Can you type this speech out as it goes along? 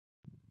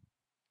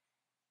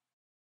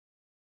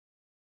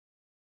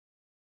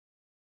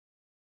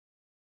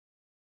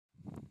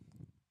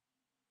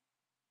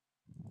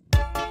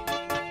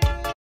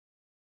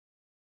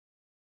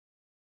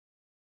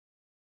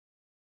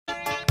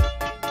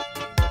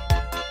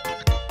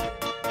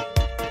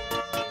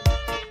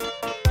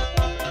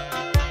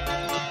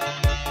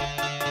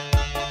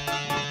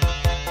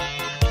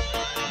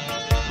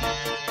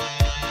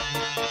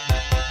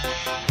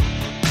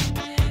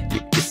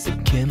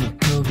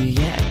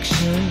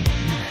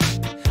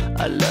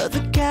love the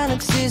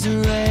galaxies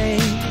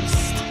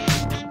erased.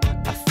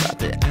 I thought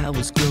that I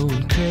was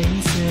going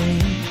crazy.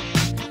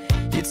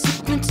 You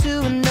took me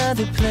to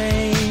another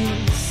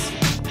place,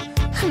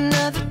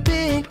 another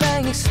big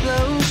bang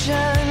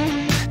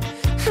explosion.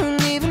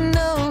 Don't even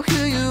know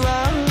who you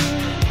are,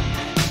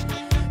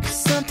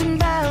 'cause something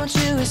about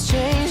you has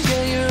changed.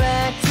 Girl, you're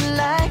acting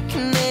like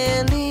an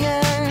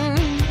alien.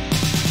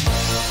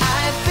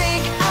 I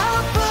think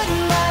I'll put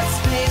my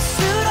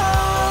spacesuit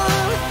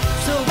on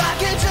so I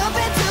can jump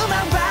into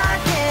my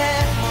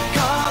rocket,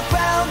 call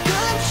ground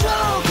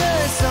control,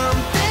 'cause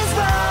something's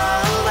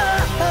wrong.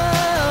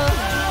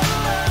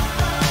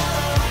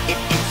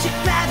 It's your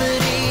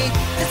gravity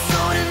that's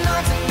holding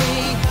on to me.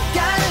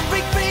 Gotta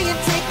break free and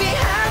take me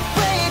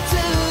halfway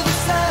to the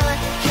sun.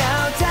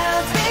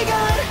 Countdown's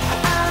begun.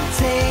 I'm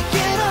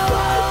taking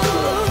off.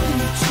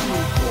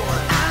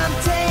 I'm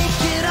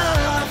taking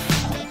off.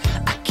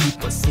 I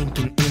keep on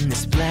sinking in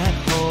this black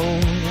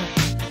hole.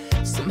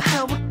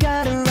 Somehow I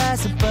gotta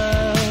rise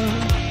above.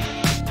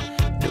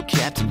 No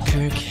Captain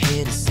Kirk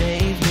here to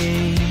save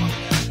me.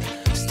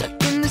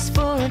 Stuck in this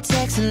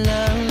vortex of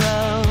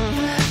love.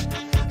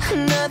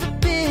 Another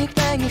big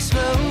bang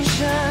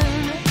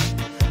explosion.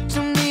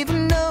 Don't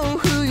even know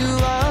who you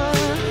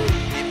are,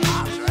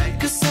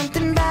 'cause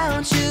something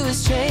about you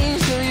has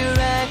changed. Girl, you're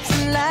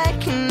acting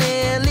like an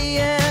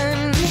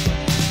alien.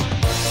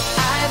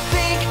 I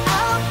think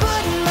I'll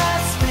put my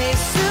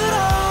spacesuit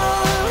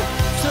on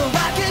so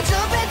I can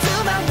jump into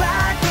my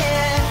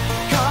rocket,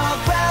 call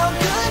ground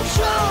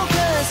control,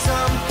 'cause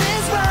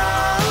something's wrong.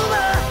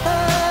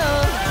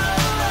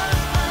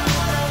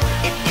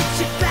 It's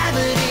your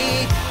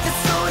gravity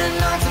that's holding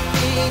on to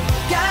me.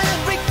 Gotta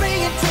break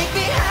free and take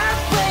me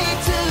halfway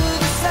to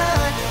the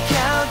sun.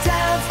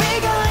 Countdown's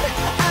begun.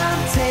 I'm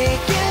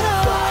taking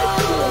off.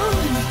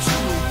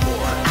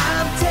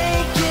 I'm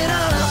taking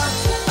off.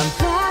 I'm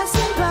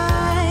passing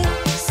by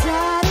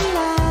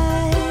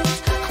satellites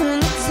on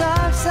the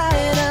dark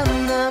side of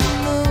the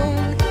moon.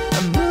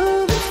 I'm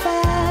moving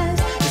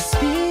fast, the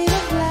speed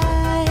of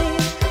light,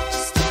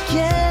 just to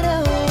get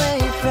away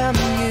from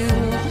you.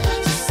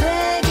 So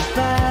say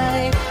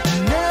goodbye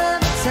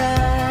another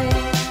time,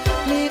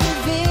 leaving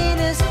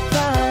Venus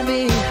far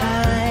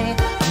behind.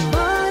 I'm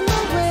on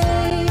my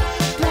way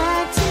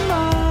back to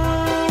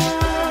Mars.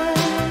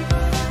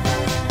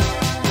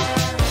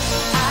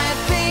 I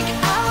think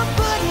I'll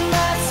put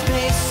my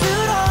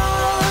spacesuit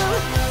on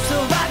so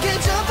I can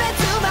jump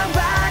into my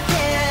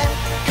rocket,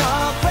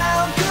 call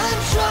ground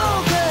control,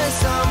 'cause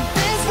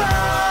something's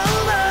wrong.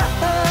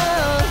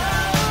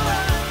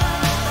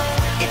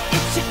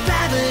 It's your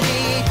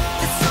gravity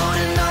that's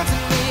holding on to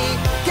me.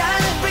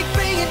 Gotta break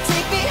free and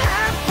take me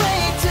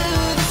halfway to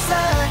the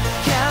sun.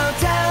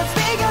 Countdown's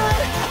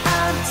begun.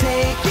 I'm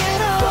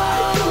taking off.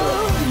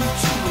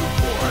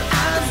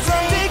 I'm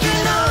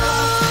taking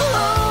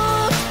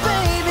off,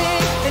 baby,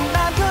 and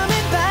I'm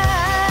coming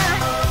back.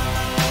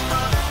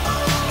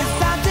 'Cause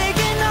I'm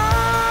taking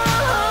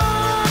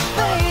off,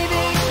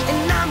 baby,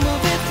 and I'm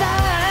moving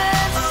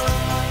fast.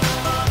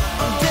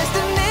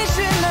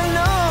 Destination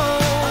unknown.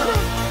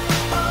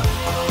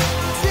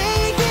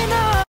 Taking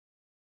off.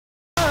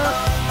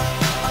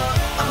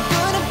 I'm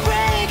gonna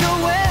break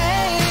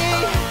away.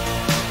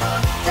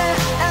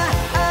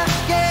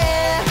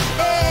 Yeah,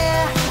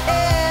 yeah,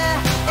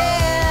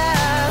 yeah.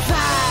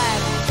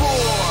 5,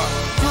 4,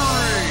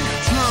 3,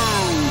 2,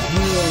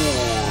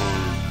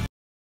 1.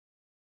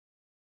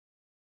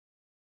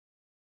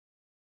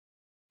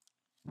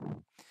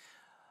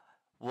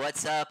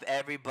 What's up,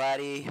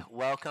 everybody?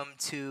 Welcome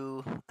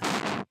to.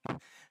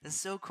 This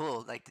is so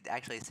cool. Like to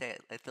actually say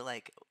it, I feel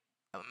like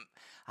I'm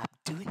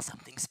doing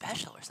something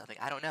special or something.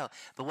 I don't know.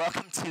 But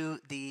welcome to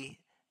the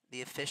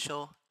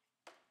official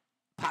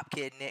Pop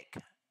Kid Nick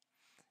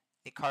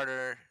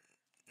Carter.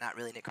 Not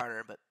really Nick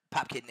Carter, but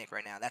Pop Kid Nick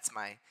right now. That's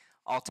my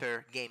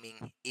alter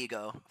gaming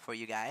ego for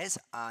you guys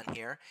on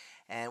here.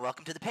 And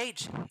welcome to the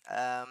page.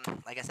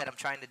 Like I said, I'm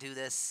trying to do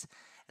this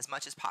as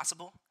much as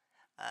possible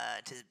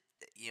to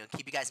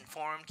keep you guys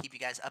informed, keep you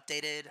guys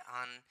updated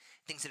on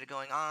things that are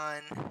going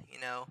on.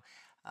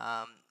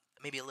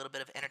 Maybe a little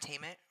bit of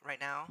entertainment right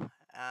now,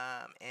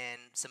 and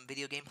some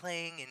video game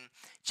playing and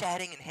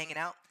chatting and hanging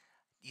out.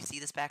 You see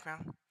this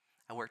background?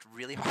 I worked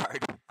really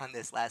hard on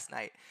this last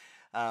night.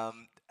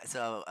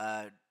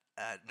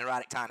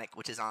 Neurotic Tonic,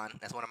 which is on,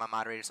 that's one of my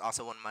moderators.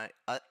 Also,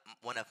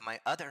 one of my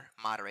other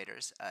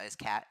moderators is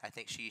Kat. I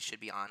think she should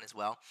be on as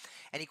well.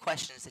 Any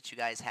questions that you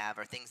guys have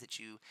or things that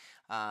you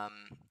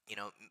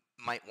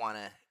might want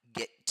to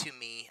get to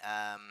me,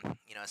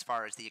 as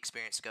far as the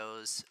experience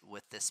goes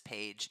with this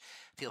page,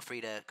 feel free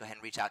to go ahead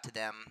and reach out to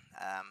them.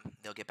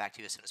 They'll get back to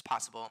you as soon as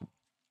possible.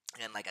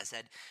 And like I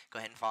said, go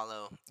ahead and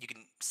follow. You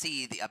can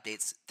see the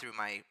updates through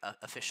my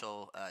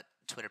official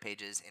Twitter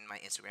pages and my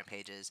Instagram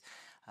pages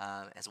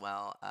as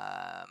well.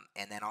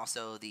 And then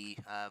also the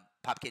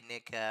Pop Kid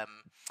Nick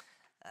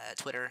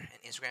Twitter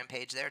and Instagram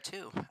page there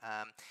too.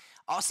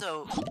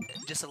 Also,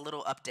 just a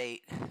little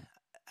update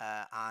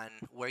on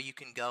where you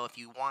can go if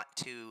you want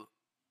to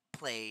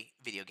play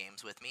video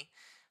games with me.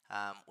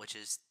 which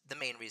is the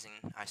main reason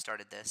I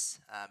started this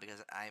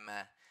because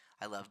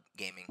I love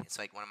gaming. It's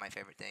like one of my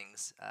favorite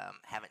things.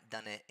 Haven't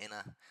done it in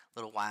a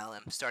little while.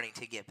 I'm starting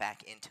to get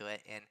back into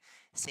it and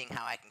seeing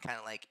how I can kind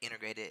of like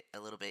integrate it a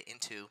little bit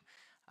into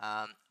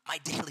my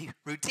daily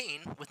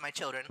routine with my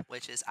children,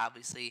 which is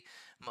obviously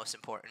most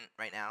important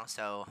right now.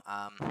 So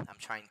I'm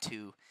trying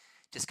to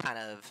just kind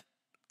of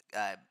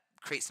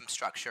create some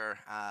structure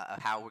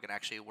of how we're gonna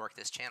actually work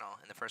this channel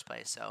in the first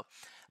place. So,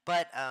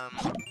 but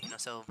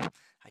so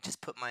I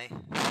just put my.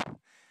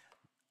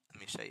 Let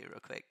me show you real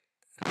quick.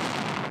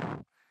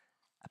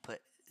 I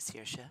put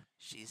Saoirse.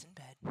 She's in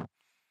bed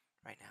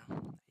right now.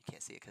 You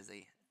can't see it because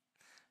the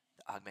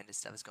augmented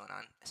stuff is going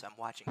on. So I'm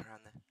watching her on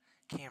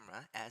the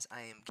camera as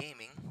I am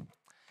gaming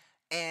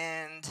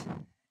and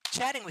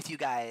chatting with you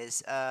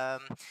guys. To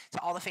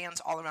all the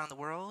fans all around the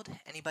world,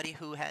 anybody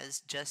who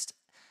has just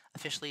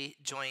officially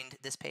joined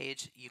this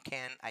page, you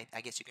can.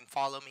 I guess you can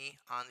follow me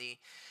on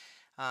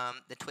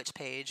the Twitch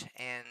page,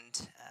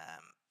 and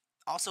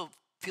also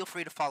feel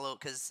free to follow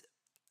because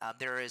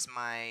there is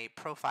my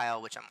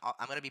profile, which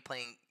I'm going to be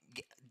playing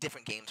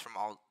different games from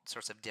all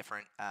sorts of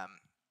different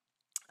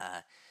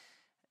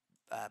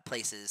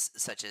places,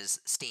 such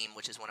as Steam,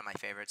 which is one of my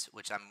favorites,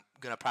 which I'm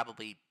going to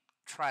probably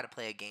try to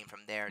play a game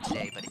from there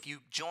today. But if you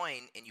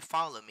join and you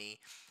follow me,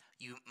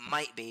 you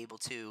might be able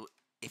to,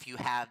 if you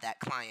have that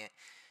client,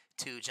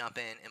 to jump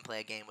in and play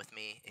a game with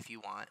me if you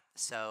want.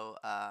 So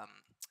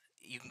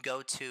you can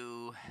go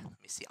to,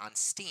 let me see, on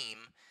Steam,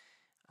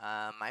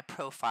 my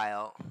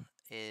profile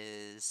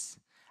is,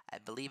 I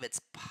believe it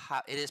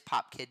is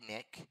Popkid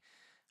Nick,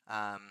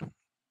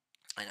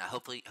 and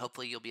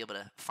hopefully you'll be able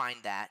to find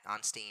that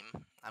on Steam.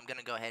 I'm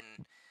gonna go ahead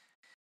and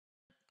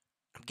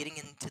I'm getting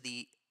into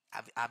the,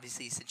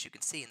 obviously since you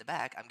can see in the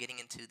back, I'm getting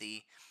into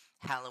the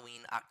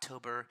Halloween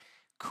October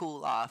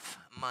cool off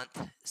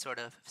month sort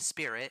of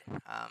spirit.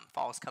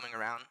 Fall's coming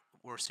around.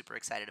 We're super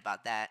excited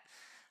about that.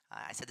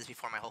 I said this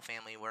before. My whole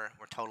family we're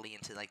totally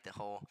into like the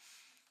whole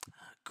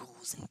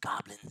ghouls and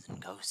goblins and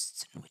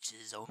ghosts and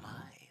witches. Oh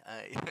my!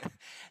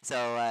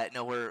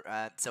 No, we're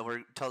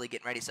totally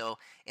getting ready. So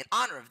in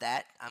honor of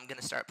that, I'm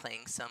gonna start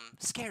playing some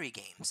scary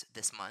games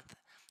this month.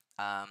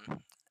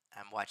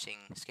 I'm watching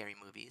scary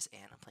movies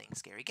and I'm playing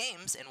scary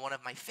games. And one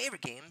of my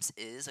favorite games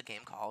is a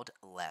game called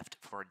Left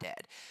 4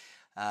 Dead.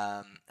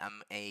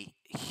 I'm a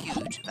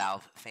huge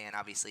Valve fan.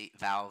 Obviously,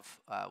 Valve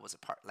was a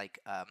part.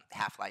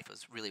 Half-Life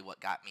was really what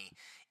got me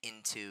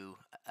into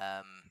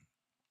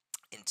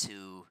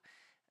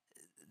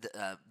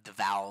the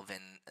Valve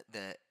and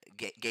the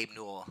Gabe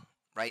Newell,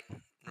 right?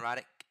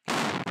 Neurotic.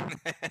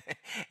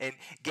 And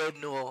Gabe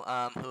Newell,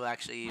 who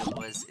actually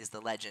is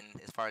the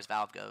legend as far as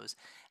Valve goes.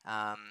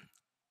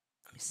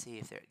 Let me see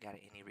if there got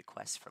any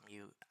requests from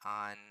you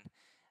on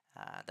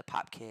the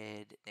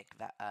Popkid Nick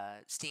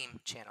Steam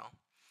channel.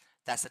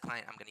 That's the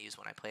client I'm going to use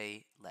when I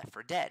play Left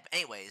 4 Dead. But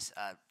anyways,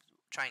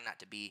 trying not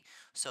to be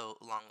so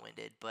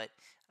long-winded, but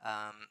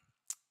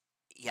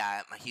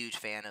yeah, I'm a huge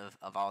fan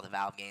of all the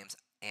Valve games.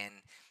 And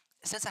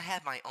since I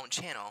have my own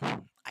channel,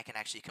 I can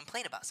actually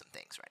complain about some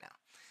things right now.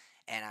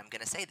 And I'm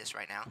going to say this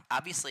right now.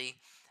 Obviously,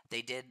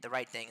 they did the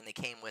right thing, and they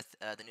came with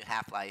the new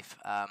Half-Life.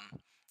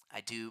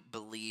 I do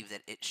believe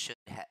that it should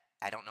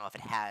I don't know if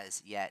it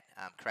has yet.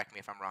 Correct me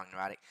if I'm wrong,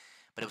 Neurotic.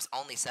 But it was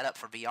only set up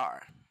for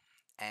VR.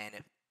 And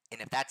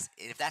if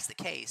that's the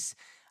case,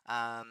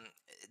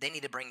 they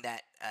need to bring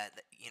that.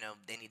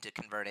 They need to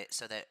convert it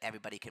so that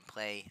everybody can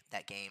play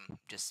that game.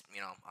 Just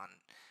on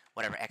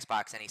whatever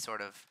Xbox, any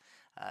sort of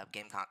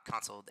game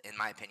console, in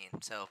my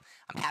opinion. So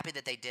I'm happy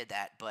that they did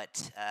that.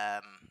 But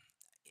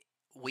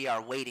we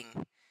are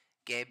waiting,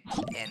 Gabe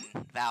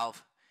and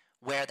Valve.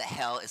 Where the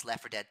hell is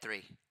Left 4 Dead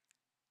 3?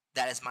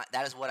 That is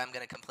what I'm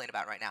going to complain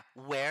about right now.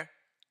 Where?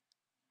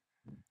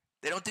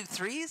 They don't do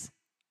threes?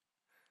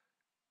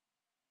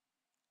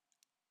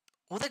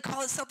 Well, then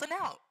call it something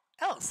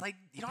else. Like,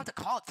 you don't have to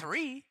call it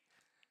 3.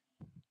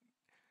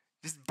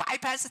 Just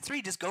bypass the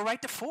 3. Just go right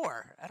to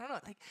 4. I don't know.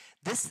 Like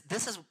this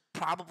is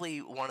probably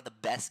one of the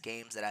best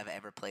games that I've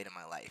ever played in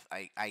my life.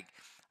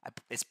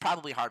 It's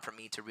probably hard for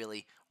me to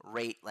really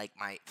rate like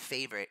my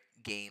favorite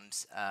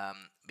games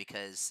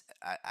because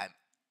I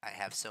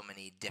have so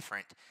many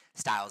different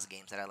styles of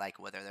games that I like,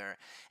 whether they're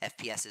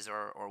FPSs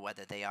or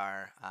whether they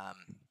are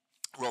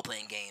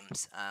role-playing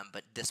games.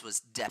 But this was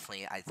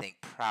definitely, I think,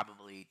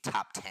 probably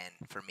top 10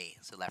 for me,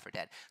 so Left 4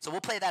 Dead. So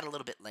we'll play that a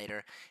little bit later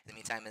in the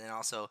meantime, and then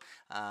also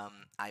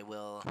I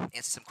will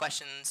answer some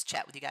questions,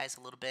 chat with you guys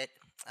a little bit.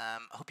 I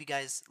hope you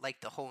guys like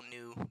the whole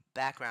new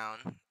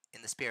background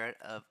in the spirit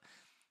of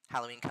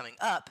Halloween coming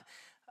up.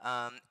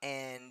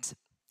 And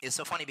it's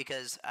so funny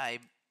because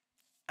I've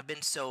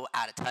been so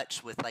out of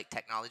touch with like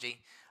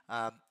technology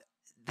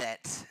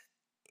that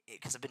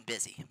because I've been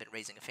busy, I've been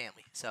raising a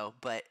family.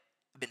 But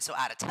I've been so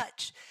out of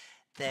touch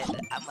that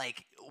I'm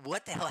like,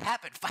 what the hell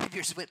happened? 5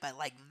 years went by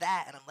like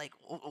that, and I'm like,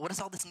 what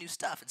is all this new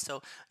stuff? And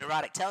so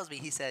Neurotic tells me,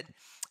 he's like,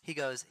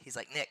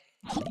 Nick,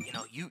 you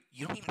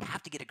don't even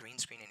have to get a green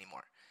screen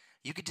anymore.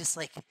 You could just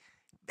like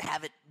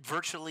have it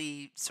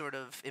virtually sort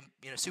of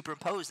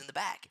superimposed in the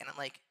back. And I'm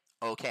like,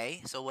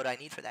 okay, so what do I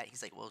need for that?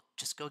 He's like, well,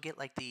 just go get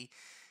like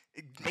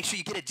make sure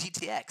you get a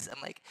GTX.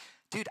 I'm like,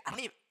 dude, I don't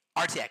even,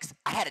 RTX.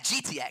 I had a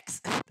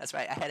GTX. That's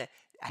right. I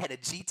had a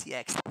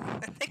GTX.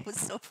 That thing was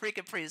so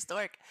freaking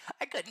prehistoric.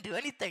 I couldn't do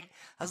anything.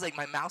 I was like,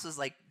 my mouse was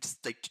like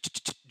just like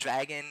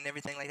dragging and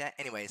everything like that.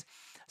 Anyways,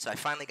 so I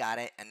finally got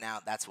it, and now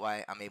that's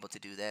why I'm able to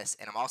do this.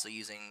 And I'm also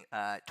using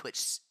Twitch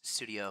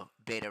Studio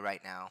Beta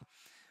right now,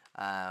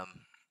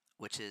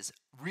 which is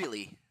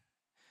really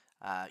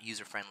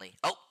user friendly.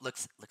 Oh,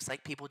 looks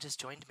like people just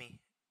joined me.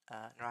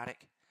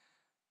 Neurotic.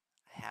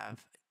 I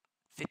have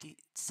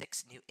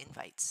 56 new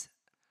invites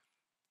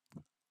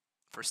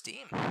for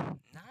Steam.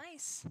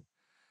 Nice.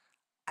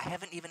 I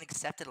haven't even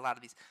accepted a lot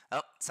of these.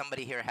 Oh,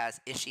 somebody here has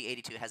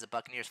Ishi82 has a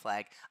Buccaneers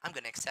flag. I'm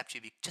gonna accept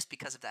you just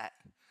because of that.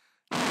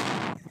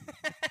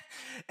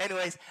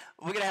 Anyways,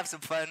 we're gonna have some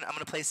fun. I'm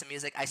gonna play some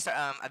music.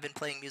 I've been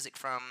playing music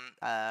from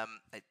a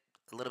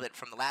little bit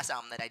from the last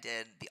album that I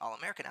did, the All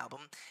American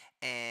album,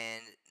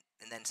 and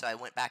then so I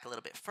went back a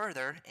little bit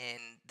further,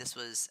 and this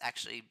was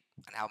actually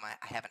an album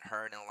I haven't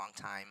heard in a long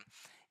time.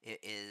 It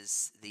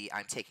is the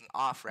I'm Taking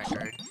Off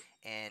record,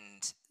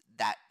 and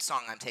that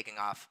song I'm Taking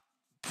Off,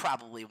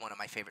 probably one of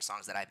my favorite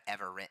songs that I've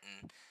ever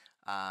written.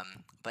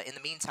 But in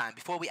the meantime,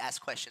 before we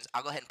ask questions,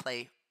 I'll go ahead and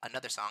play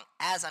another song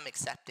as I'm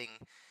accepting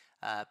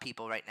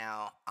people right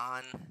now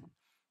on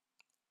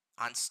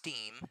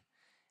Steam.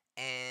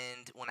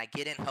 And when I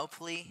get in,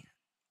 hopefully,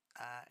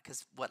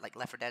 because like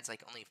Left 4 Dead's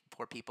like only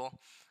 4 people,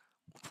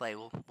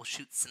 we'll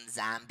shoot some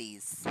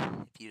zombies,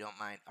 if you don't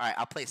mind. All right,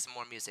 I'll play some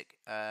more music.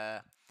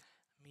 Let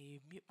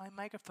me mute my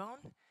microphone.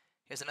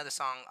 Here's another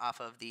song off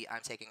of the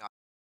I'm Taking Off.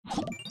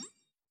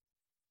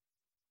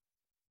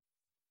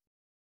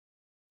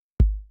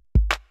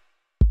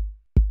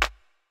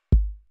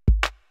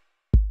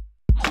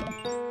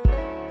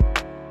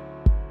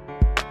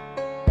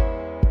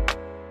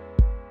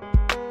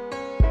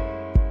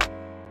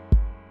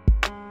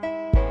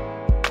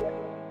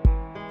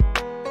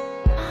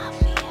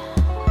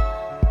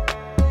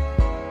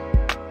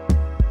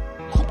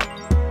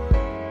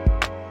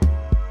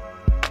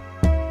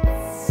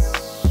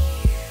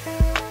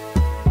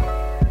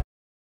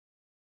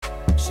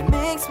 She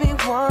makes me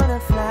wanna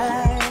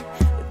fly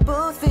with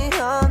both feet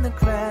on the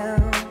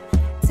ground.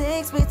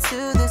 Takes me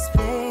to this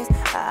place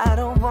I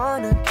don't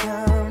wanna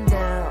come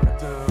down.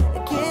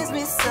 It gives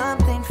me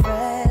something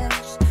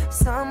fresh,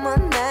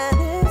 someone that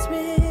is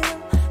real,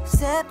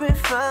 separate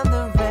from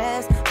the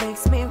rest.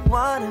 Makes me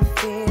wanna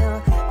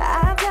feel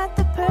I've got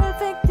the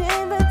perfect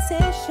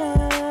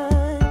invitation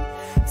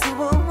to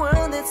a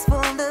world that's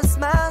full of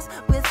smiles,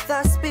 with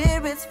our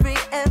spirits free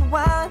and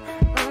wild.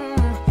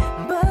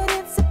 But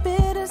it's a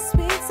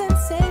bittersweet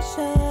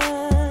sensation,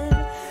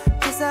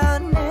 'cause I'll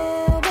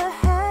never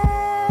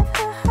have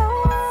her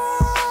heart.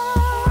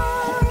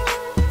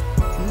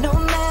 No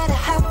matter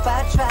how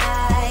I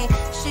try,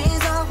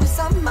 she's always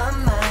on my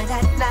mind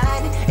at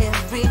night and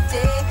every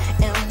day.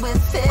 And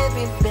with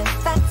every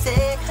breath I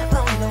take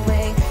along the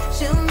way,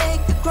 she'll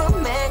make the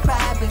grown man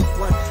cry with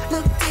one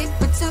look deep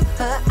into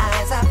her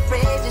eyes.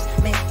 Outrageous,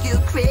 make you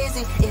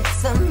crazy,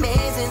 it's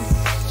amazing.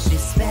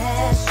 She's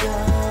special,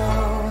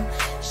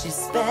 she's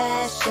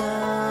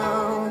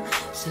special,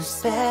 so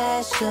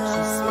special,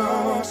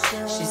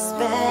 she's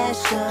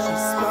special,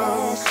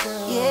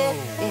 yeah,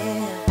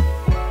 yeah.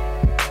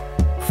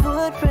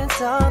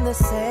 Footprints on the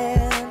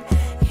sand,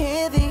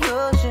 hear the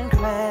ocean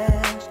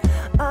crash,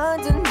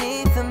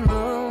 underneath the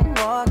moon,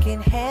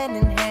 walking hand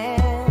in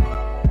hand.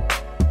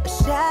 A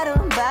shadow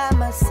by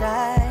my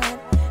side,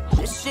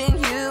 wishing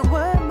you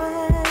were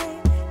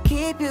mine.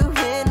 Keep you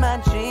in my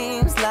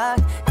dreams,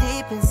 locked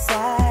deep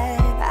inside.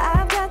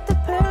 I've got the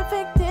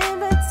perfect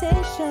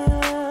invitation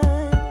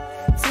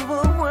to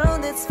a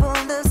world that's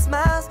full of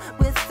smiles,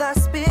 with our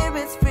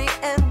spirits free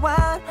and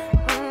wild.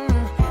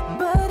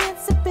 But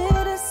it's a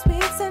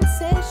bittersweet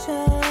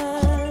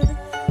sensation,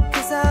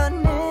 'cause I'll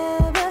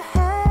never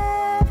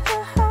have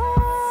her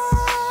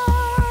heart.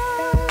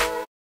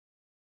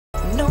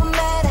 No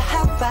matter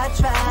how I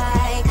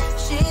try,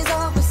 she's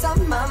always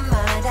on my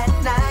mind at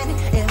night and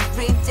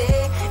every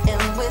day.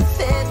 And with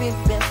every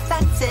breath I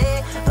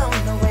take along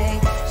the way,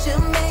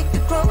 she'll make the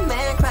grown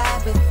man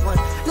cry with one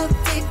look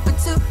deep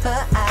into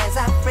her eyes.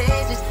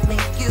 Outrageous,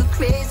 make you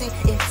crazy,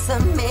 it's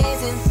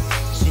amazing.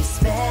 She's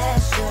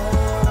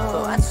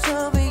special. Watch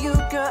over you,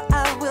 girl,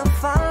 I will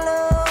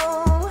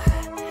follow.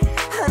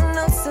 I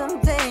know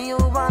someday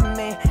you'll want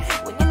me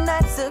when your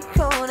nights are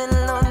cold and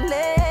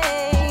lonely.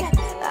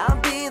 I'll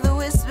be the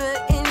whisper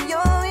in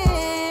your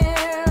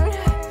ear.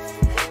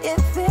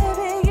 If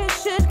ever you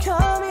should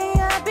call me,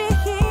 I'll be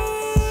here.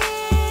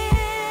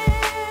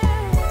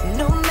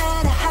 No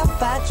matter how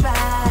I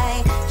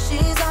try,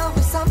 she's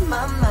always on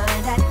my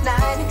mind at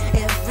night and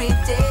every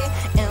day.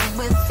 And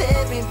with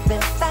every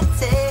breath I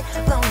take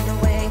along the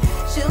way,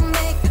 she'll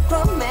make the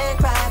grown man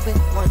cry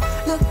with one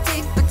look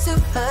deep into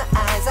her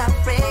eyes.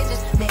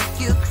 Outrageous, make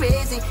you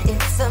crazy,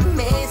 it's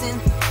amazing.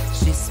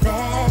 She's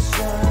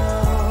special,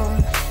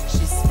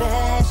 she's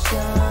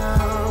special,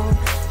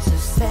 so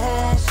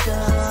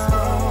special,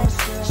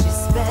 she's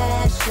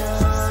special,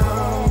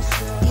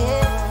 yeah.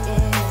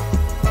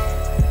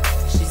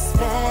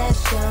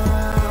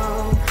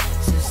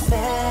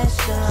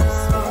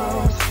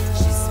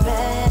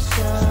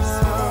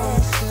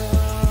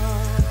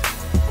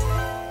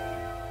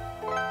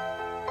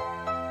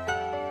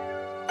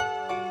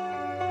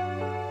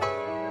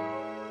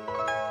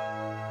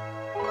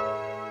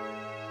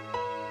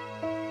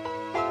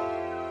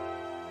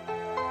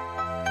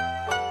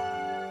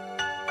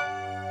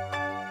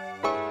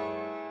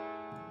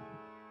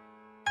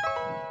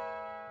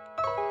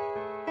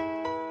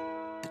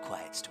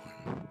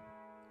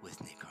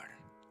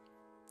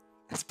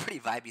 That's a pretty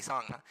vibey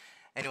song, huh?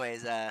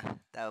 Anyways, that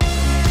was.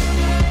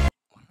 Why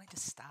don't I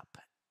just stop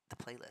the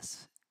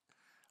playlist?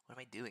 What am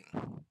I doing?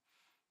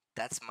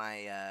 That's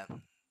my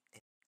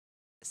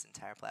this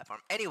entire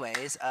platform.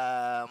 Anyways,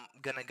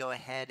 gonna go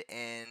ahead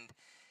and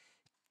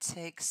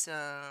take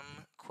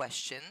some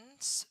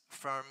questions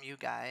from you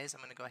guys. I'm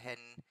gonna go ahead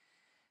and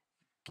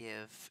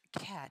give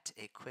Kat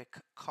a quick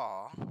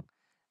call,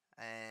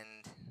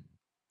 and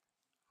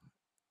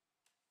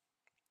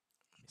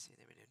let me see.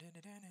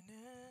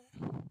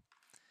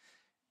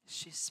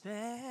 She's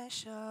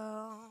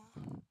special.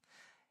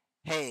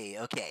 Hey,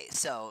 okay,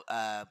 so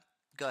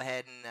go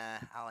ahead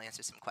and I'll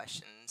answer some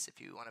questions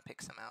if you want to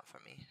pick some out for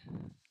me.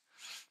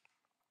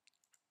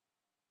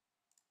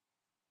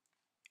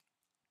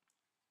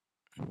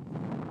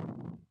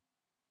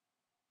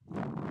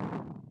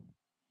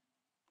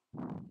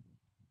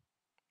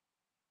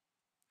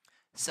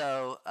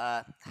 So,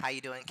 how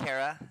you doing,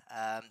 Kara?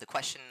 The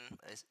question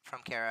is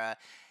from Kara.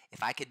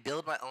 If I could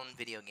build my own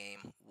video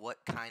game, what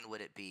kind would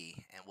it be,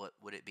 and what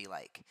would it be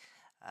like?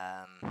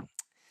 Um,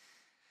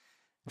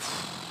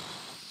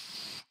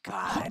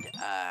 God,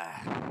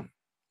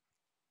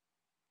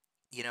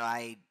 you know,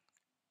 I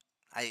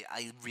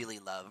really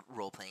love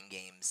role playing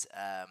games.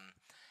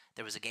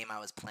 There was a game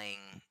I was playing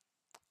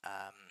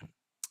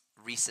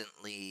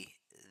recently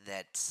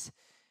that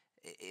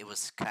it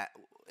was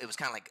it was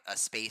kind of like a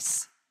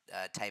space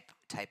type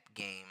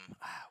game.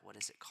 What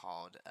is it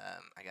called?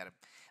 I gotta,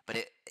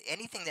 but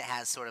anything that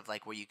has sort of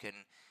like where you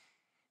can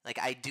like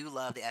I do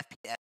love the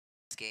FPS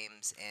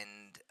games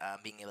and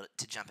being able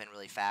to jump in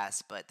really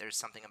fast, but there's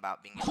something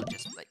about being able to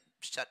just like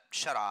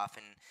shut off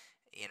and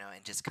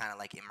and just kind of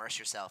like immerse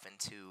yourself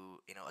into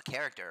a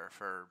character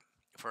for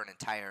an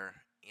entire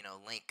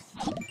length.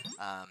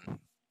 Um,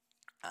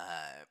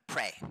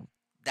 Prey,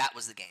 that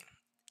was the game.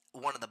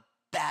 One of the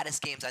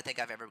baddest games I think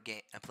I've ever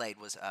played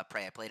was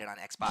Prey. I played it on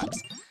Xbox,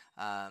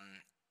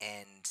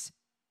 and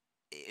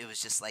it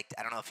was just like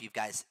I don't know if you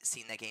guys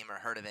seen that game or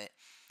heard of it.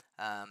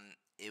 Um,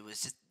 it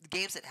was just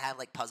games that have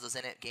like puzzles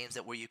in it, games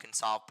that where you can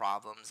solve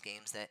problems,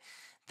 games that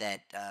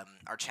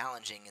are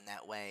challenging in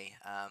that way.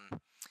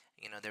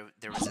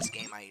 There was this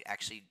game I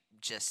actually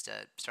just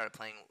started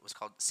playing. It was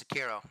called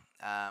Sekiro,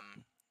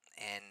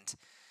 and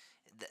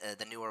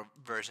the newer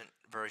version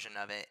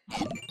of it.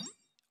 And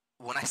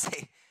when I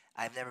say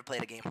I've never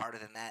played a game harder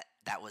than that,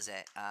 that was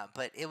it.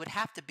 But it would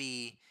have to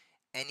be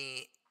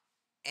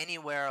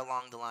anywhere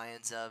along the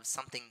lines of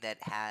something that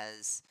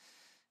has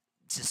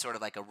just sort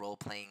of like a role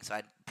playing. So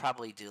I'd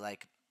probably do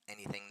like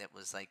anything that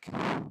was like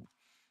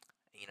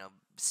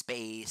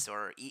space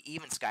or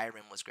even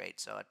Skyrim was great.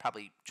 So I'd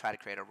probably try to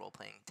create a role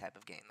playing type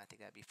of game. I think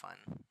that'd be fun.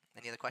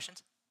 Any other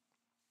questions?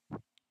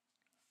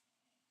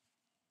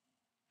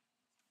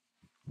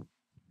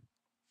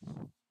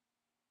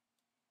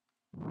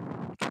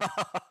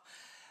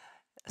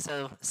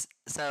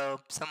 So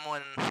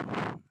someone,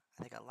 I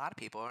think a lot of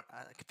people,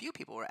 like a few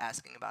people were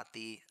asking about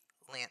the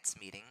Lance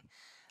meeting.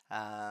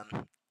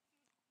 Um,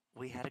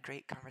 we had a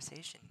great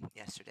conversation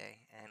yesterday,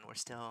 and we're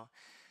still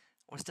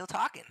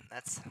talking.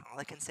 That's all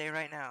I can say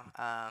right now.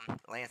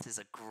 Lance is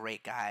a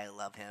great guy. I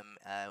love him.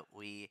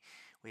 We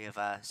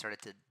have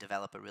started to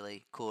develop a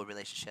really cool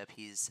relationship.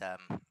 He's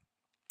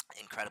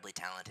incredibly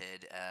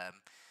talented,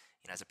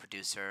 as a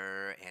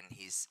producer, and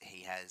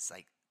he has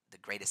like the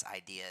greatest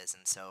ideas.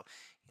 And so,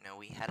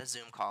 we had a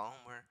Zoom call,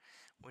 and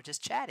we're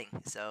just chatting.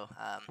 So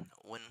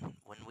when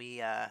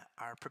we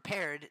are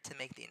prepared to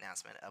make the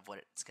announcement of what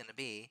it's going to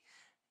be,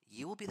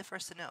 you will be the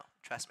first to know.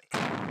 Trust me.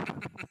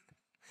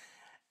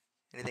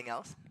 Anything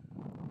else?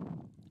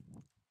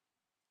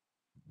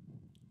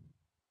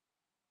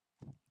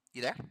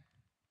 You there?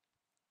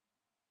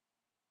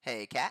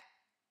 Hey, Kat.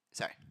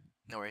 Sorry.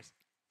 No worries.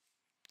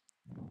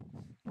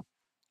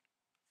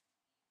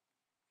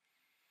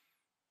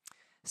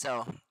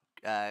 So,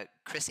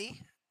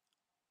 Chrissy,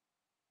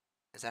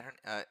 is that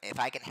her? If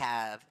I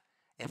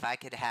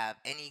could have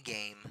any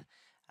game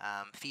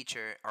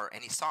feature or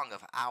any song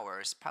of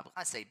ours, probably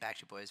I'd say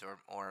Backstreet Boys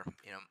or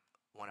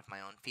one of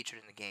my own featured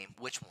in the game.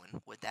 Which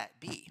one would that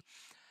be?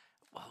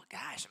 Well,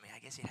 gosh, I mean, I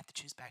guess you'd have to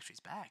choose Backstreet's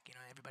Back.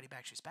 Everybody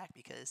Backstreet's Back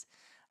because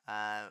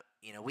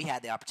we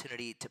had the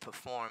opportunity to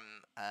perform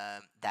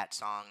that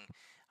song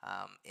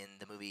in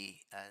the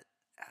movie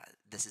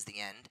This Is the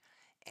End,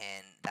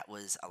 and that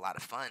was a lot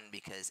of fun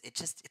because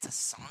it's a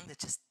song that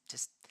just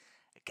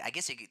I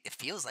guess it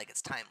feels like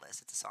it's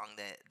timeless. It's a song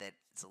that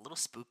it's a little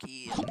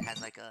spooky and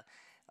has like a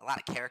lot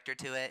of character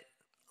to it.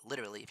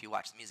 Literally, if you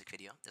watch the music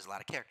video, there's a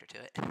lot of character to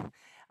it.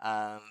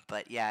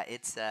 But yeah,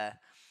 it's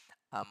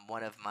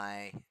one of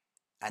my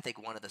I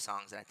think one of the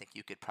songs that I think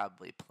you could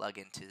probably plug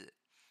into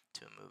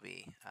a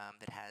movie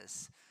that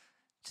has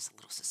just a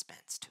little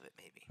suspense to it,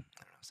 maybe.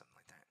 I don't know, something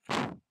like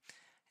that.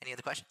 Any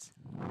other questions?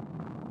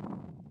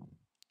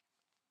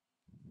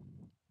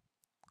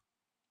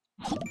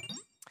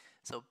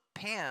 So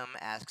Pam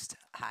asks,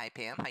 "Hi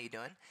Pam, how you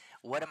doing?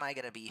 What am I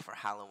gonna be for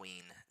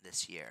Halloween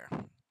this year?"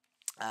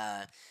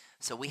 Uh,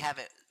 so we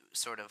haven't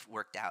sort of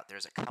worked out.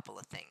 There's a couple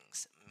of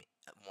things.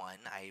 One,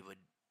 I would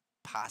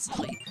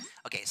possibly.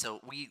 Okay, so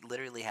we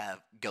literally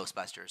have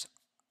Ghostbusters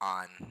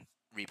on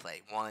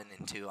replay, 1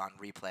 and 2 on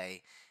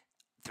replay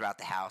throughout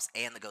the house,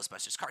 and the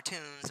Ghostbusters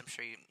cartoons. I'm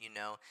sure you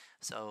know.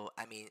 So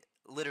I mean,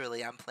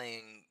 literally, I'm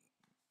playing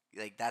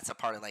like that's a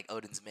part of like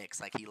Odin's mix.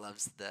 Like he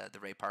loves the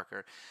Ray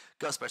Parker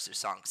Ghostbusters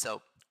song.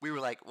 So we were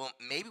like, well,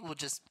 maybe we'll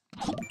just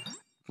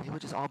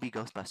all be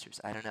Ghostbusters.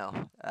 I don't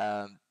know.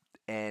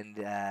 And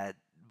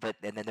but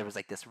and then there was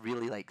like this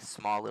really like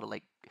small little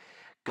like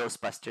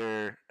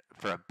Ghostbuster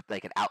for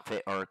like an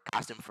outfit or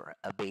costume for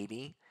a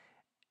baby.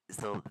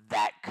 So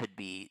that could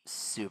be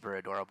super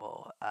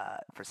adorable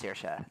for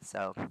Saoirse.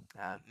 So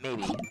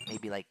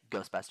maybe like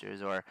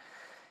Ghostbusters or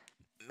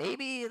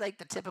maybe like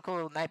the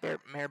typical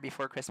Nightmare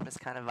Before Christmas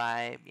kind of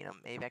vibe. You know,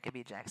 maybe I could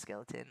be Jack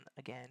Skeleton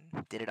again.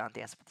 Did it on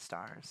Dance with the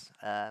Stars.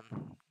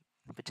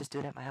 But just do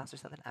it at my house or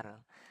something. I don't know.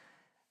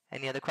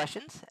 Any other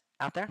questions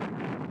out there?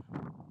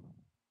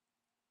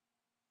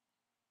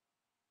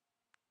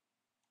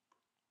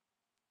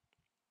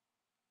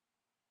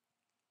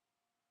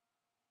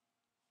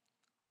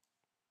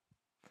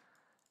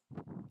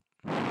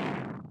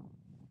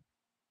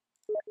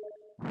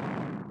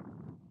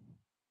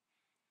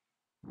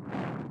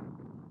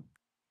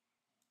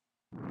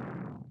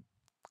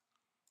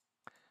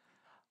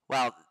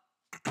 Well,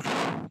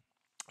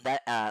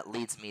 that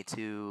leads me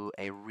to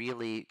a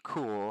really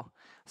cool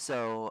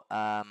thing.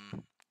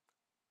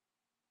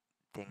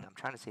 I'm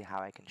trying to see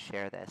how I can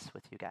share this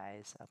with you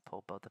guys. I'll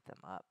pull both of them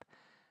up.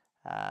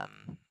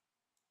 Um,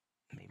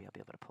 maybe I'll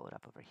be able to pull it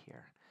up over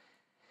here.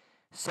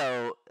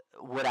 So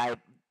would I?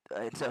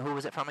 So who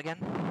was it from again?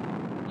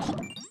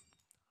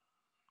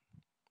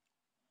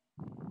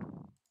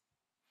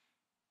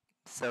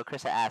 So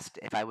Krista asked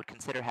if I would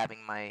consider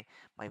having my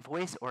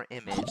voice or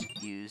image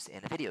used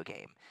in a video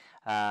game.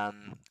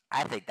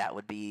 I think that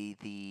would be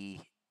the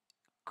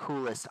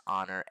coolest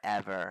honor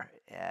ever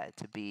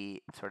to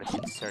be sort of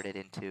inserted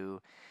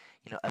into,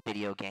 a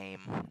video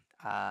game.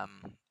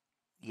 Um,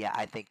 yeah,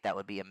 I think that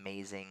would be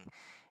amazing.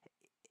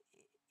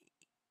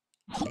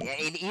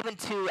 And even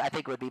two, I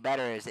think would be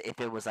better is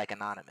if it was like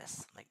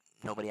anonymous, like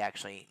nobody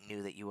actually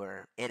knew that you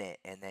were in it,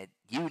 and that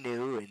you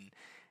knew,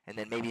 and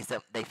then maybe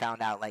they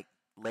found out like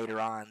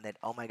later on that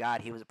oh my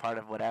God, he was a part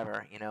of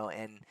whatever,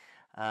 and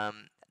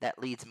that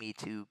leads me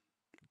to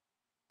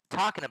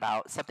talking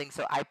about something.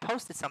 So I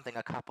posted something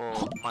a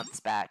couple months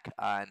back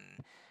on.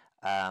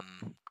 Let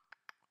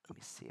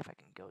me see if I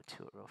can go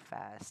to it real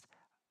fast.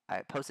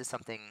 I posted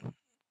something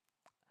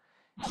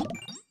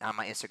on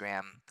my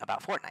Instagram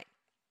about Fortnite.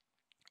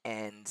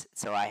 And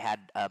so I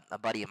had a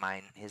buddy of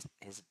mine. His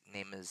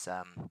name is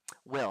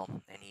Will,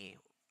 and he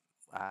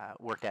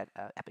worked at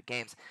Epic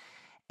Games.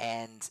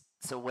 And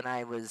so when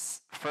I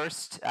was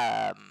first,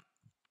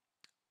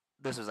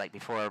 this was like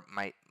before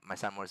my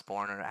son was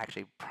born, or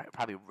actually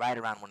probably right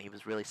around when he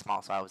was really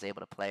small. So I was able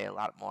to play a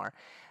lot more.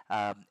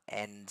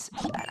 And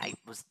I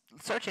was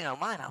searching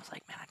online. I was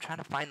like, man, I'm trying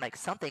to find like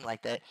something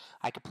like that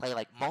I could play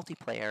like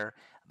multiplayer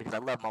because I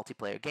love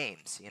multiplayer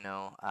games.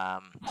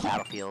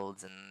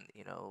 Battlefields and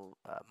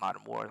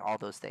Modern War, all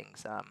those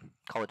things,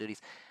 Call of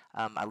Duties.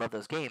 I love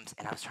those games,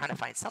 and I was trying to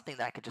find something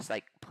that I could just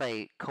like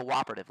play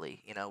cooperatively,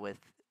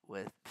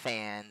 with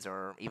fans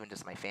or even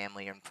just my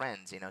family and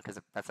friends, because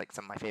that's like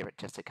some of my favorite,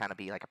 just to kind of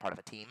be like a part of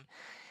a team.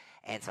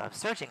 And so I was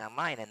searching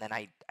online, and then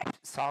I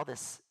saw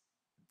this.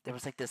 There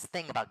was like this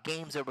thing about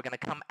games that were going to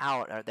come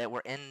out or that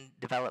were in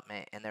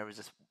development, and there was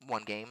this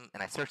one game,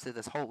 and I searched through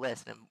this whole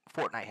list, and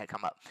Fortnite had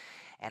come up,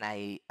 and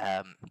I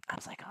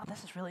was like, oh,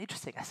 this is really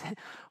interesting. I said,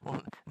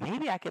 well,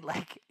 maybe I could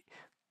like,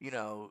 you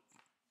know,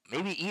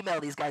 maybe email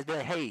these guys, be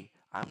like, hey,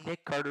 I'm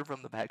Nick Carter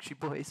from the Backstreet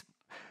Boys.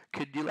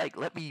 Could you like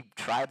let me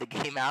try the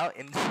game out?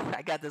 And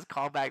I got this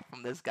call back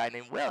from this guy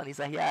named Will, and he's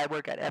like, yeah, I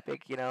work at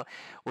Epic.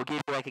 We'll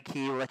give you like a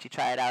key, we'll let you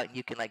try it out, and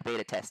you can like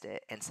beta test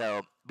it. And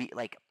so,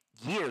 like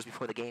years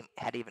before the game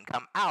had even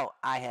come out,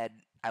 I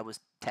was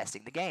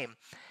testing the game,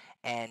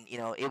 and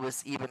it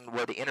was even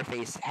where the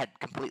interface had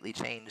completely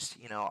changed.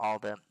 All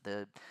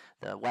the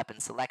weapon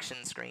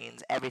selection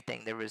screens,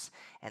 everything there was.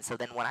 And so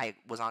then when I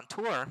was on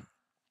tour,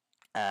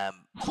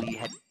 we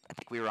had I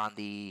think we were on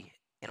the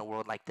In a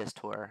World Like This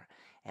tour,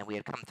 and we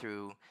had come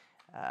through.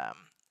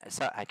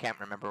 So I can't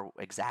remember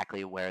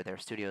exactly where their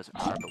studios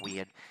are, but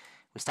we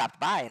stopped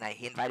by, and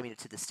he invited me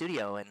to the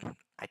studio, and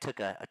I took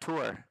a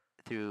tour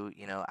through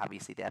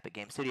obviously the Epic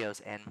Game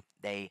Studios, and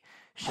they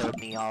showed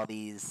me all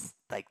these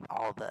like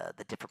all the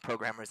different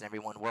programmers and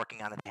everyone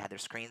working on it. They had their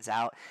screens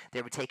out.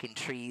 They were taking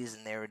trees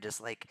and they were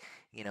just like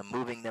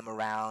moving them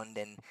around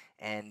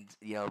and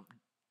you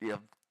know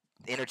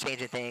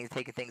interchanging things,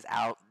 taking things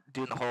out,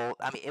 doing the whole.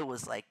 I mean, it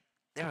was like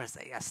there was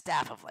a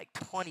staff of like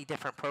 20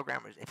 different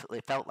programmers. It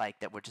felt like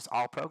that were just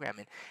all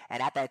programming.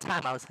 And at that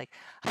time, I was like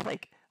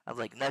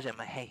nudging him,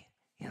 like, hey,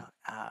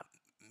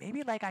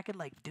 maybe like I could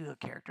like do a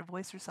character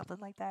voice or something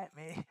like that.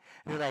 Maybe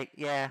they're like,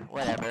 yeah,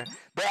 whatever.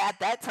 But at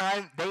that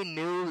time, they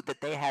knew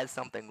that they had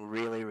something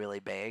really, really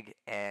big,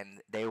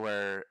 and they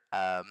were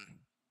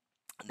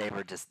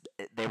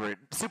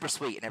super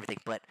sweet and everything.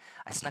 But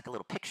I snuck a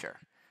little picture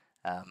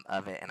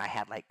of it, and I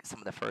had like some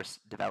of the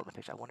first development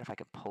pictures. I wonder if I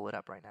can pull it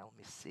up right now. Let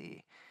me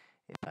see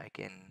if I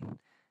can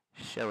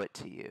show it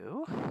to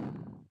you.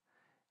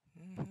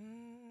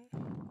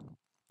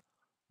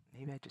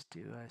 Maybe I just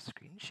do a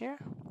screen share.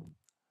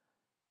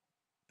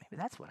 Maybe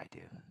that's what I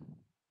do.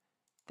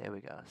 There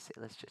we go. See,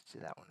 let's just do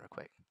that one real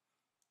quick.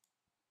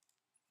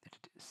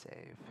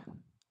 Save.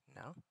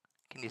 No.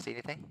 Can you see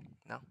anything?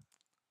 No.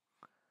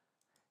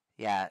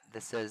 Yeah,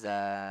 this is.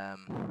 I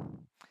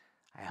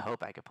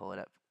hope I could pull it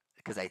up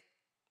because I.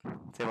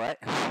 Say what?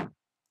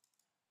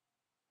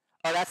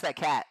 Oh, that's that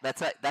cat.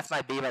 That's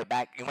my Be Right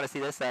Back. You want to see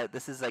this?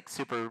 This is like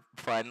super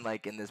fun,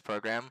 like in this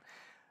program.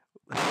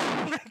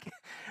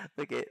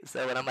 Look at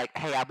so when I'm like,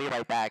 hey, I'll be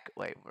right back.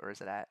 Wait, where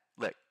is it at?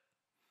 Look,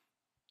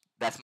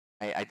 that's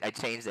I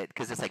changed it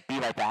because it's like be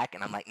right back,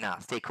 and I'm like, no,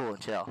 stay cool and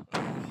chill.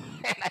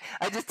 And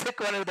I just took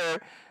one of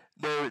their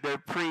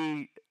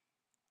pre.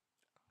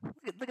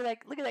 Look at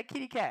that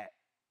kitty cat.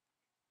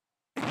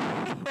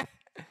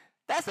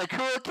 That's a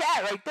cool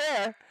cat right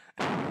there.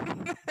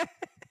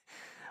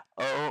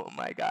 Oh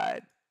my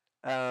god.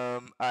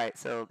 All right,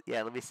 so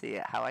yeah, let me see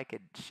how I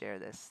could share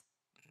this.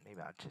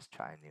 Maybe I'll just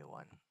try a new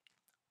one.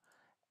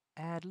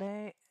 Add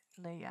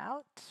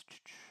layout.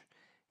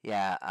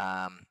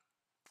 Yeah.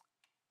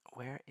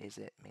 Where is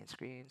it? Main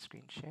screen,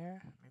 screen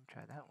share. Maybe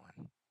try that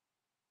one.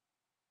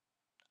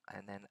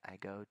 And then I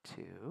go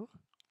to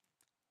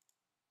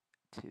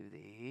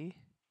the.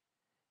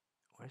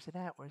 Where's it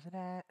at? Where's it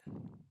at?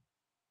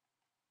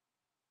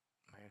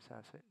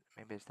 Microsoft.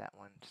 Maybe it's that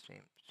one.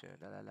 Stream.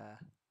 La la la.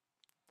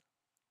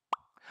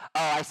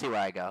 Oh, I see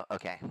where I go.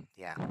 Okay.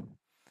 Yeah.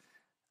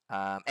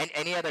 And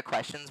any other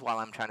questions while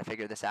I'm trying to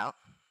figure this out?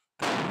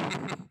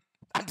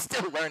 I'm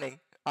still learning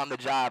on the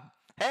job.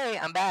 Hey,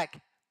 I'm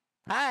back.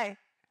 Hi.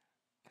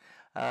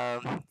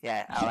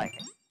 Yeah,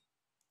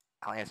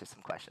 I'll answer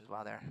some questions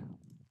while they're.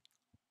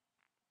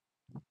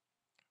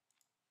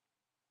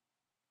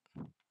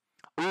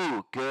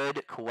 Ooh,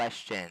 good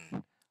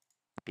question.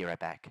 Be right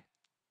back.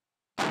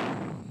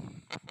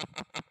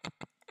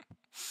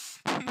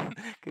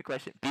 Good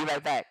question. Be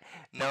right back.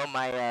 No,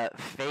 my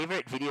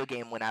favorite video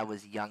game when I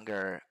was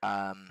younger.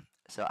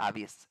 So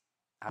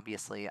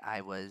obviously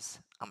I was.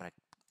 I'm gonna.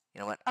 You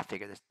know what? I'll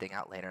figure this thing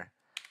out later.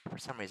 For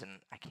some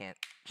reason, I can't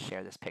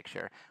share this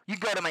picture. You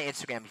go to my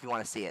Instagram if you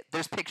want to see it.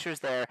 There's pictures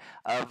there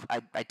of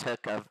I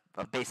took of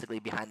basically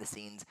behind the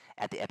scenes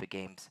at the Epic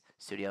Games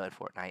studio at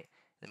Fortnite.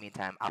 In the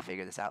meantime, I'll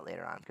figure this out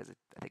later on because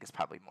I think it's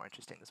probably more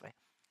interesting this way.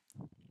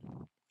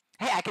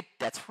 Hey, I could.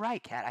 That's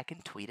right, Kat. I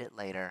can tweet it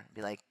later.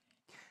 Be like,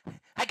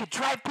 I could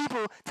drive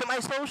people to my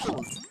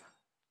socials.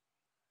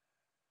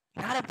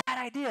 Not a bad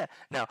idea.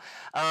 No.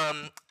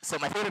 So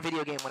my favorite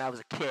video game when I was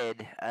a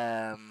kid.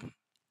 I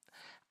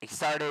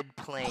started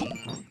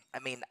playing.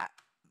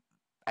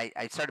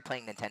 I started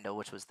playing Nintendo,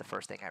 which was the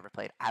first thing I ever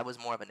played. I was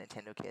more of a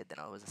Nintendo kid than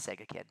I was a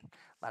Sega kid.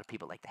 A lot of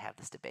people like to have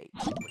this debate: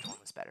 which one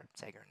was better,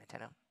 Sega or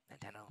Nintendo?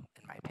 Nintendo,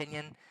 in my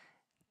opinion,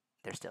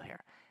 they're still here.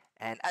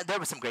 And there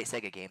were some great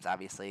Sega games,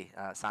 obviously.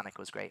 Sonic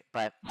was great,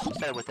 but I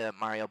started with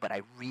Mario. But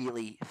I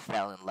really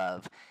fell in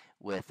love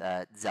with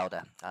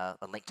Zelda. A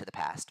Link to the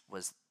Past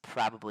was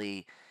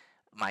probably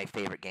my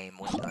favorite game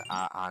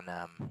on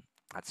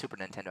Super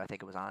Nintendo. I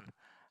think it was on,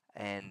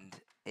 and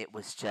it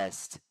was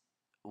just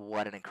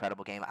what an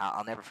incredible game.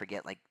 I'll never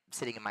forget like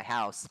sitting in my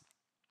house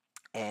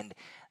and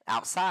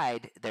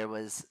outside there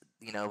was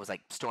it was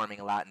like storming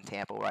a lot in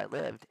Tampa where I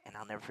lived, and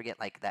I'll never forget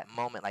like that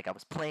moment. Like I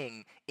was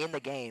playing in the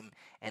game,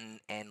 and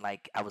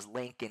like I was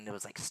Link, and it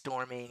was like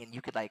storming, and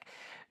you could like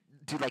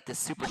do like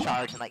this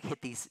supercharge and like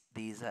hit these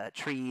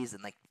trees,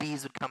 and like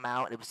bees would come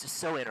out. It was just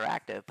so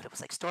interactive, but it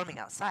was like storming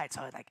outside.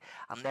 So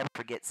I'll never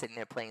forget sitting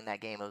there playing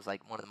that game. It was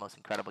like one of the most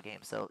incredible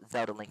games. So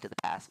Zelda: Link to the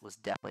Past was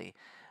definitely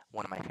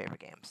one of my favorite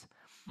games.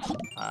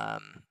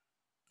 Let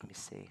me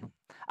see.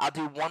 I'll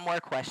do one more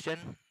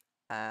question,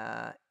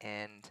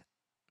 and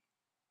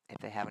if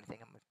they have anything,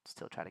 I'm gonna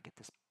still try to get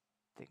this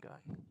thing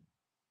going.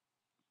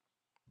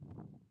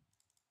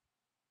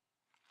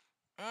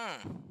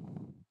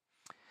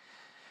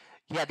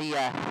 Yeah,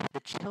 the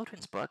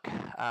children's book.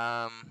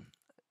 Let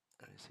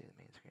me see the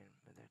main screen.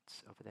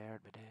 It's over there.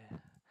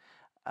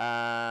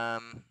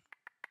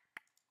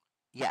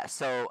 Yeah.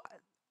 So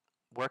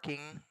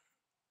working.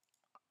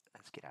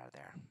 Let's get out of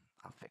there.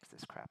 I'll fix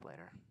this crap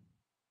later.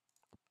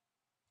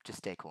 Just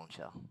stay cool and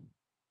chill.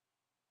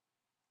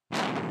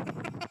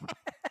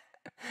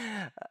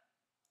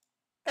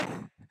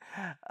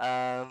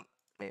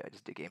 Maybe I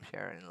just do game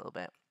share in a little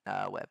bit.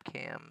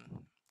 Webcam.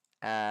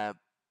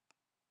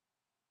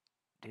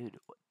 Dude,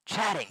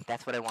 chatting.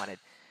 That's what I wanted.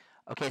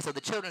 Okay, so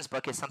the children's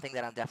book is something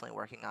that I'm definitely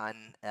working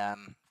on.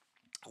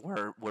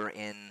 We're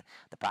in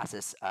the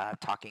process of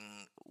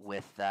talking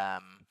with.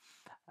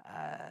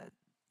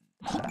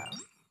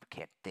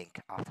 Can't think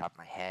off the top of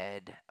my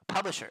head.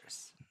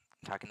 Publishers.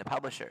 Talking to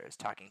publishers,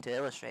 talking to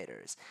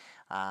illustrators,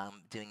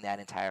 doing that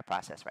entire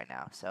process right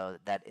now. So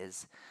that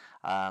is,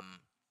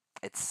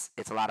 it's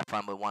a lot of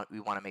fun. But we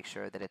want to make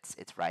sure that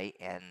it's right,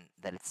 and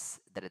that it's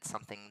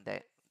something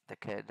that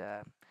could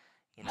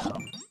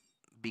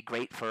be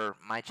great for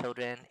my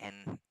children,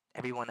 and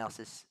everyone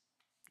else's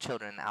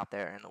children out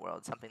there in the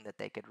world, something that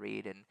they could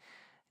read, and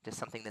just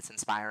something that's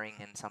inspiring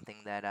and something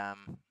that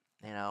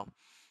you know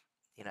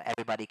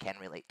everybody can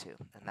relate to,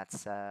 and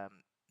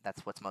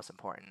that's what's most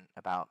important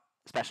about,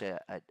 especially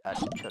a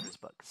children's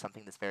book,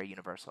 something that's very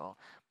universal,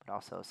 but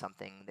also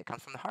something that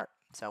comes from the heart.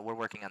 So we're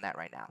working on that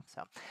right now.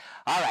 So,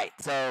 all right.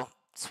 So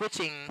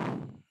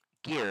switching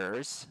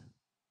gears,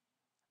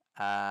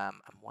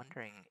 I'm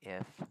wondering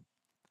if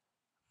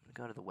I'm gonna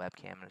go to the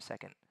webcam in a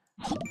second.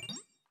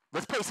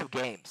 Let's play some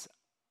games.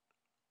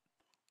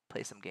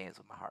 Play some games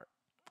with my heart.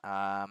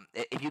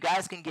 If you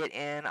guys can get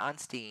in on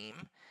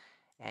Steam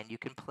and you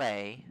can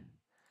play,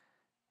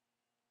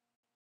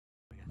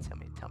 tell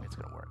me it's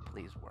gonna work.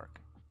 Please work.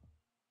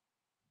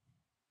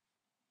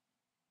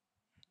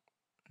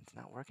 It's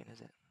not working,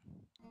 is it?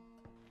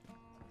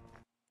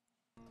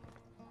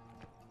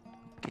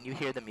 Can you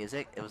hear the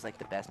music? It was like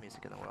the best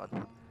music in the world.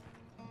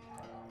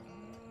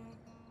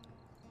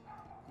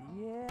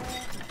 Yeah.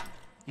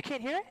 You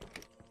can't hear it?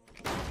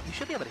 You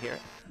should be able to hear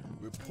it.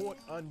 Report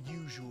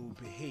unusual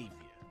behavior.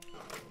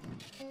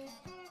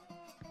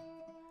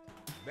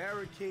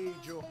 Barricade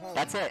your home.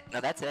 That's it.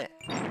 No, that's it.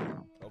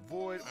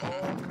 Avoid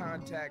all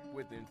contact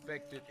with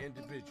infected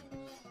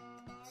individuals.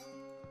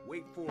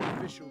 Wait for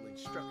official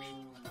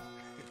instructions.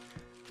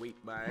 Wait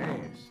my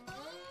ass.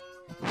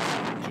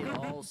 Kill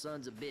all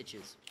sons of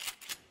bitches.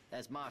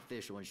 That's my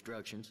official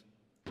instructions.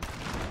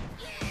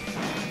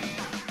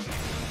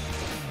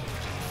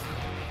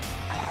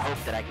 I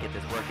hope that I can get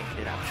this working,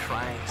 dude. I'm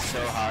trying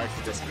so hard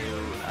for this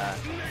new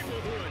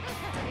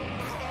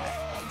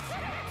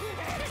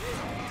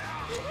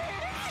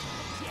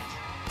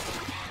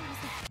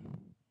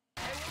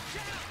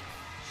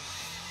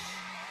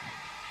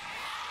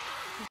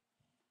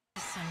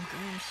Some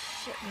green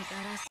shit we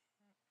got us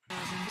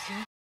into.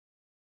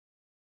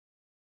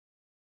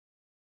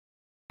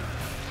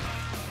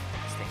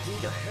 Who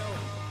the hell?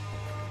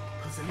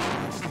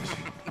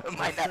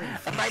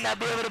 I might not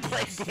be able to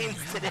play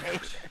games today.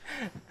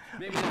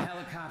 Maybe the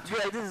helicopter.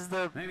 Dude, this is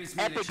the Maybe it's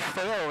me epic that shot.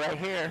 fail right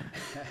here.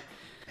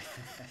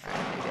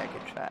 Alright, maybe I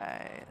could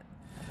try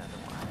another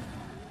one.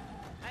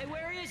 Hey,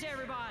 where is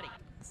everybody?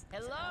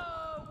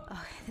 Hello?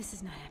 Oh, this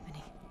is not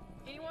happening.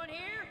 Anyone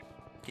here?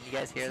 Can you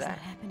guys hear This is that?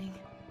 not happening.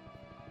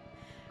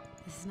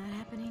 This is not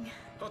happening.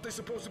 Thought they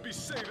supposed to be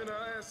saving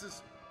our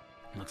asses.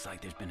 Looks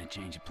like there's been a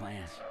change of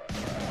plans.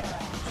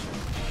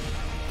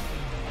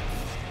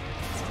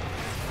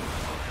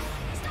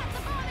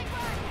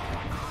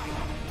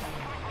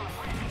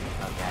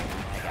 Okay,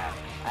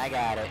 I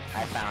got it.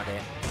 I found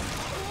it.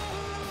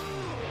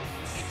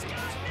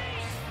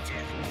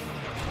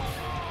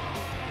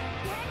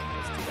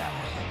 Let's do that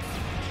one.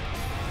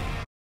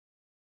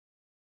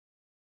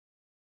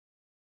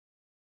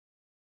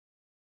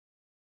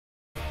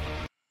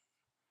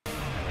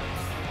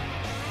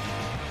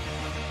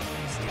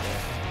 See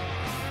there.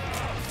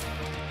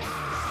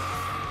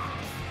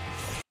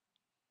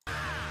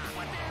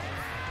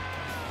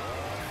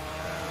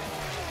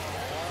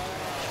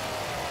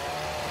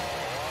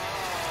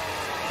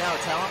 No,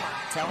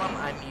 tell him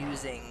I'm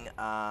using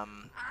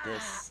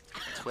this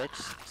Twitch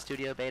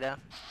Studio Beta,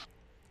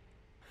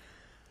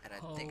 and I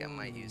think I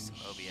might use some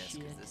OBS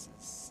because this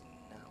is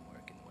not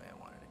working the way I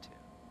wanted it to.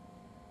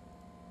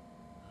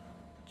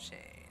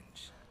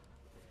 Change.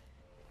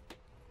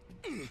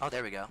 Oh,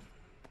 there we go.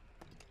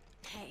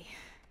 Hey,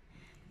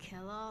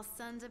 kill all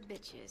sons of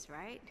bitches,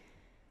 right?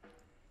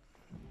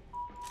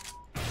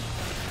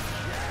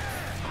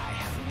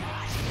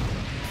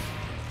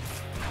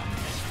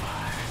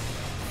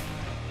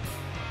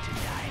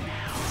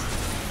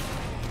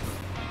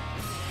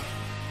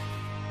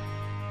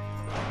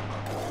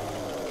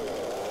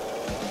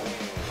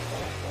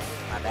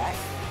 Am I back?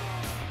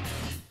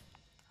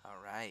 All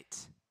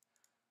right.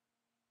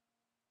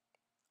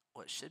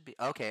 What should be?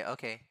 Okay,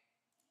 okay.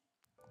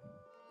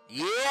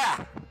 Yeah!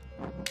 I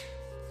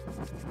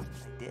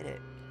did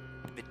it.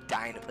 I've been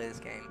dying to play this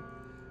game.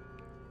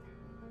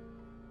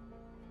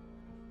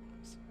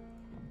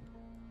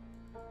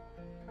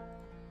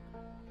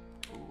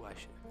 Ooh, I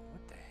should.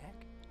 What the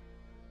heck?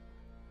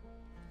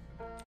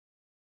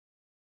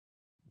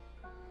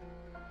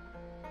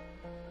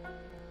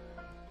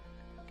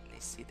 Can they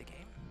see the game?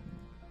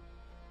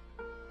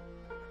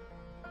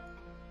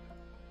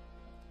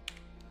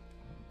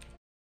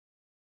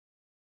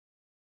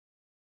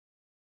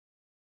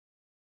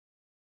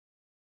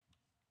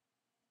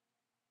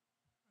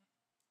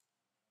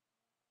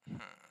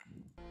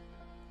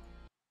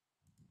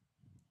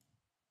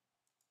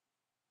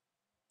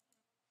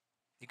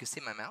 You can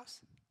see my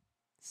mouse?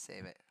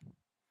 Save it.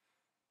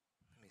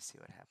 Let me see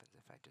what happens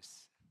if I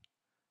just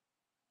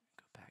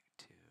go back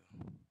to...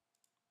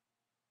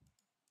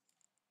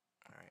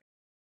 Alright.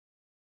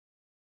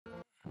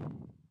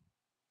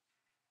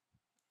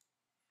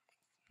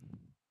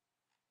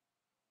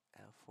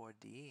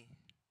 L4D.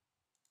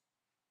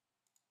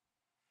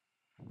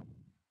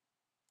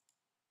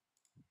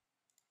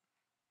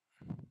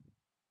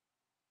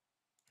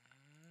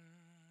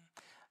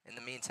 In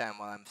the meantime,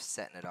 while I'm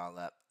setting it all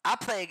up, I'll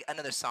play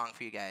another song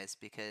for you guys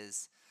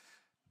because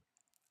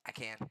I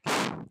can.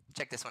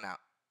 Check this one out.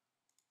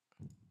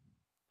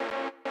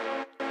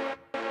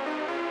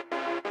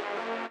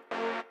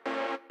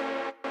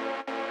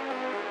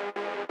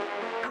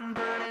 I'm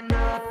burning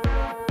up.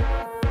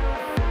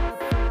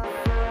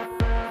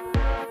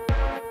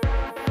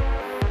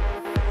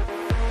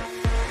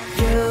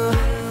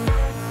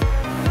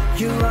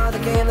 You are the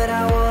game that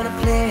I wanna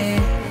play,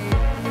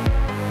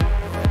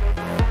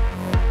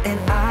 and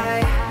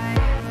I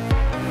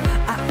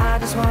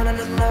just wanna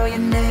know your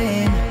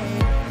name.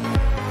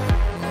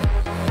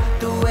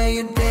 The way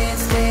you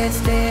dance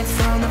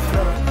on the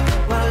floor,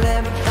 while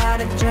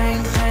everybody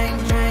drink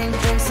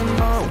some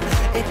more.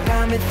 It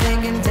got me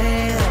thinking,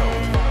 damn,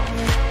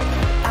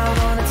 I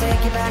wanna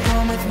take you back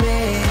home with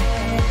me.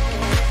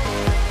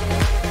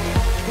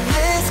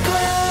 This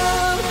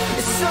club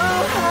is so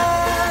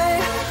high,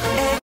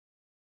 and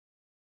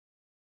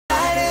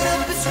light it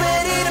up, it's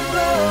ready to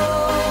blow.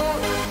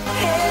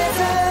 Hands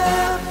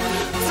up,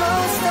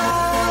 don't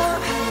stop.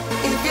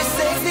 If you're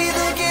sexy,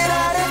 then get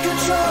out of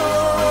control.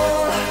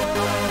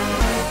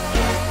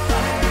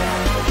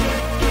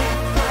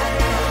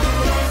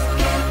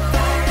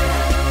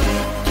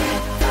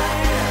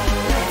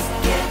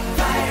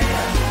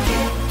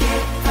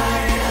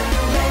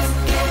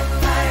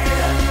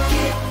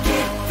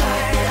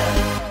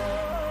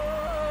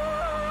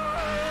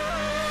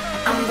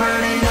 I'm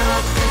burning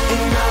up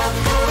and up.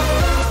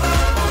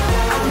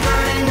 I'm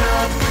burning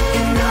up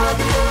and up.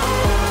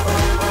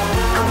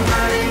 I'm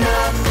burning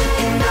up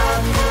and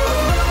up.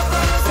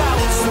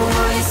 So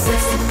all you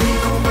sexy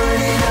people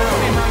burning up.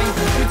 Hey, mommy,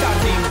 we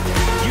talking.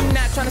 You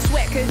not tryna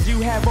sweat cause you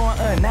have on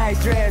a nice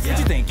dress. What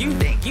you think? You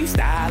think you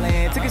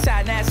styling? Took a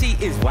shot, now she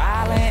is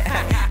wildin'.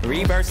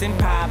 Reverse and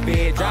pop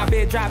it, drop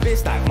it,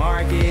 stock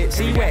market.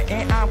 She wet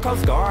and I'm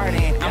Coast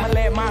Guarding. I'ma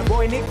let my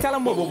boy Nick tell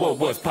him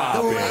what's The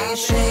poppin'. way you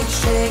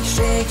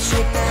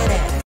shake that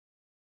ass,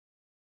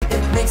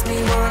 it makes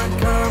me wanna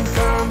come,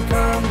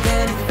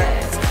 get it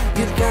fast.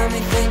 You got me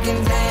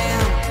thinking,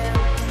 damn,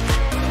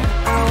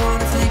 I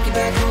wanna take you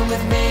back home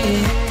with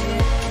me.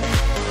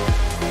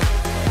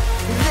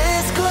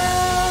 This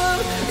club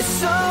is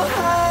so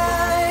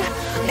high,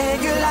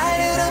 and you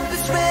light it up,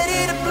 it's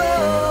ready to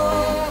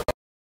blow.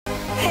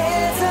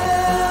 Hands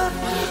up,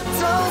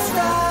 don't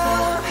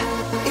stop.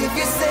 If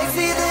you're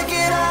sexy, then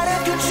get out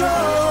of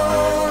control.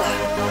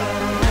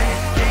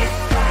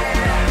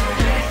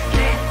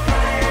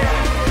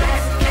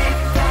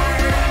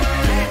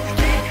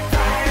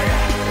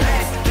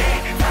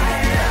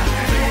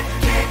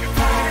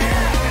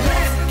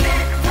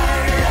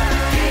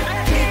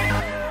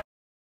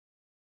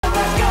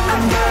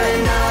 I'm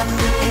burning up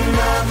and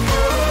up.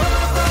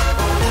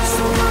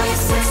 So all you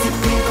sexy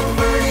people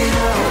burn it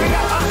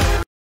up.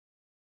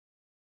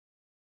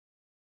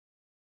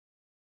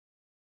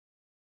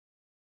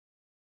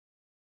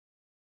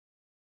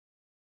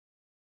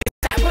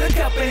 Put a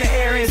cup in the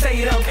air and say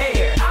you don't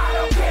care.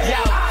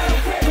 Yo,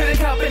 put a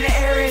cup in the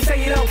air and say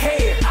you don't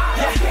care.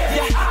 Yeah.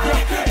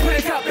 Put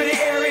a cup in the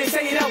air and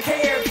say you don't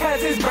care,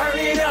 cause it's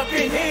burning up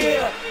in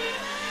here.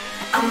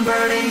 I'm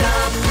burning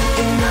up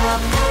and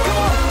up. Come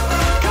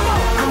on.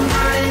 I'm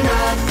burning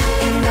up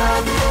and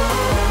up.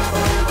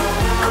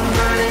 I'm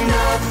burning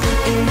up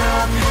and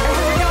up. Here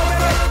we go,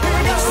 baby. Here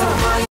we go. So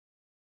all you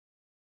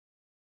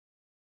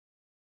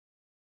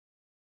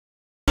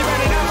You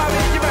burning up, mommy.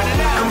 You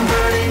burning up. I'm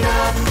burning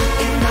up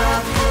and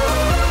up.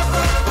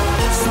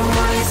 So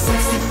all you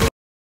sexy people.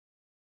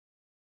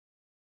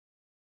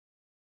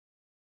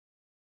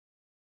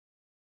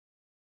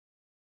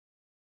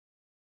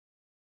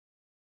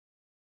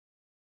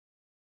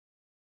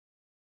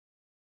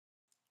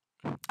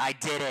 I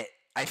did it.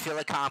 I feel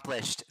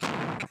accomplished.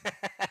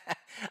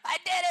 I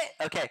did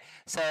it. Okay,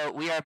 so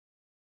we are.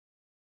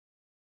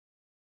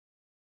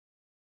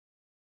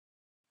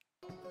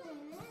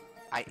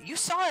 You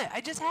saw it. I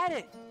just had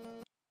it.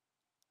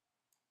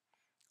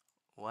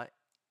 What?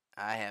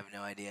 I have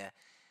no idea.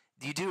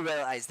 You do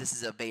realize this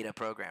is a beta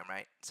program,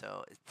 right?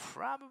 So it's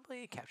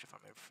probably capture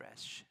form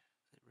refresh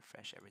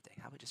everything.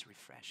 How about just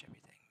refresh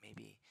everything?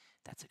 Maybe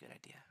that's a good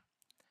idea.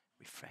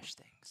 Refresh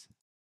things.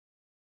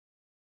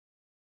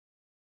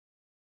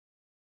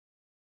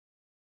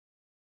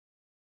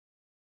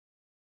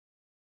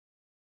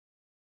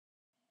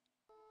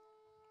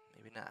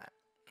 Maybe not.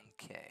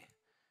 Okay.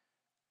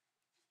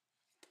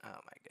 Oh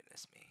my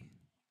goodness me.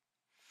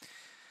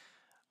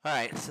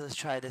 Alright, so let's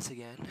try this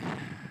again.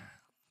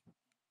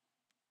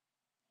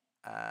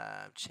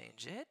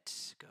 Change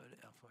it. Go to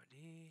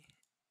L4D.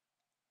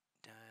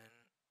 Done.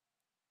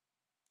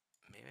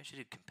 Maybe I should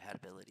do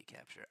compatibility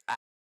capture.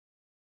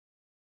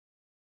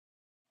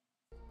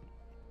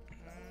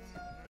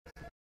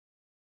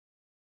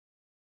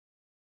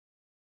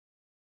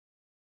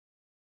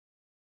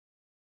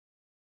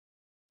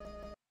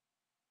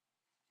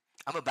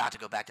 I'm about to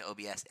go back to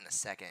OBS in a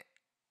second.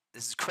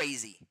 This is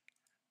crazy.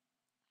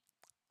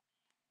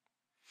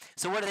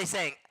 So what are they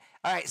saying?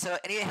 All right, so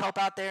any help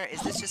out there?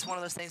 Is this just one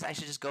of those things I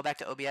should just go back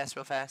to OBS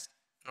real fast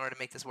in order to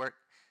make this work?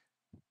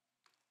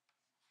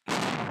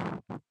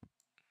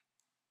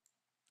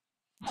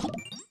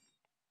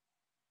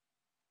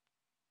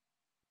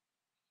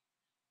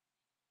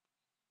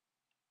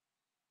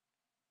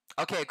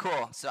 Okay,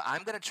 cool. So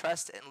I'm gonna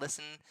trust and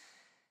listen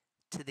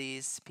to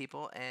these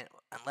people, and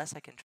unless I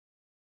can try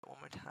it one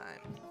more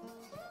time.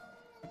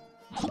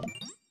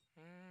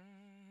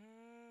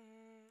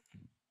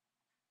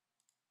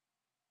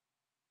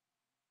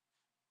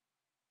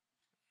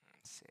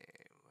 Let's see,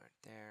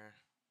 right there.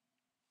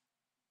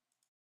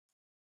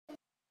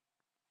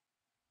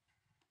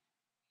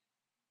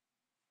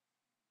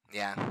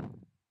 Yeah.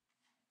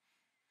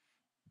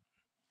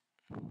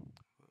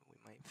 We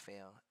might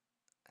fail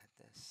at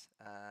this.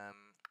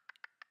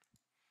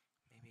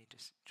 Maybe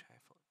just try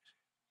full.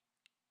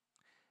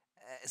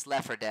 It's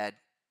Left 4 Dead.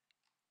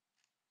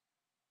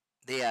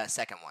 The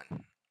second one.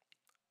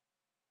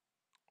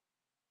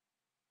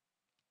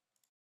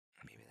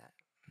 Maybe that.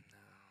 No.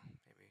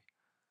 Maybe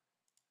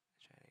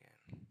try it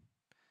again.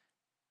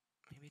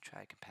 Maybe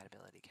try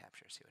compatibility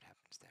capture. See what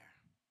happens there.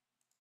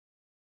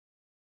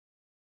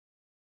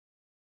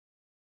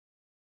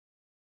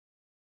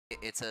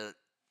 It's a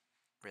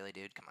really,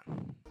 dude. Come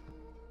on.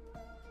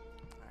 All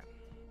right.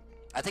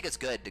 I think it's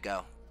good to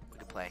go. We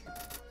can play.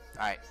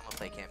 All right. We'll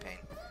play campaign.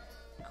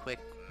 Quick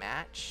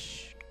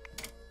match.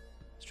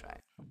 Let's try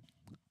it.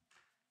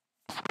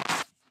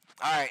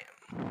 All right.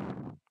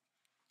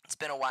 It's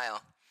been a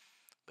while,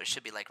 but it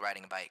should be like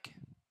riding a bike.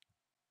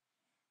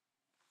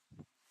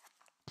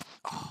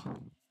 Oh,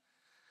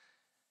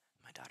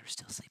 my daughter's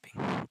still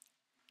sleeping.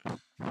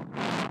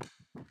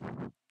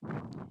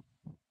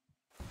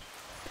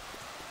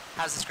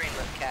 How's the screen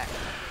look, Cat?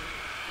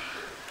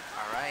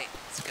 All right,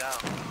 let's go.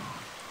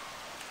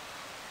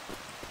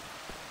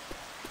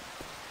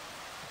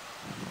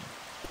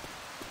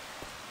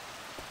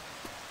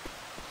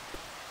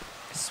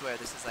 I swear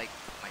this is like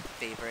my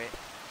favorite game.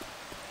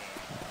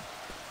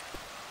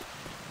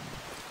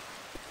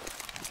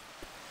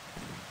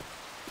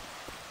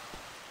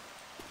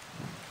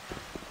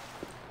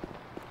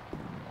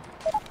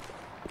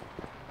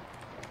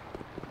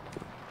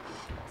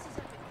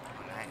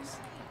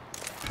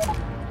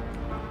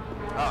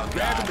 Oh,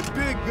 Grabbing the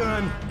big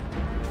gun.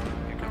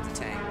 Here comes the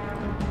tank.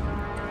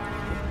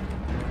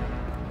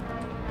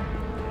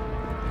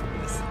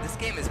 This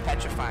game is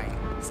petrifying.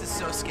 This is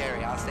so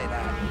scary, I'll say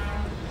that.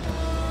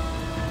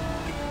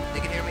 They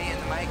can hear me in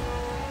the mic?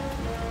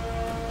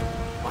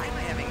 Why am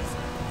I having this?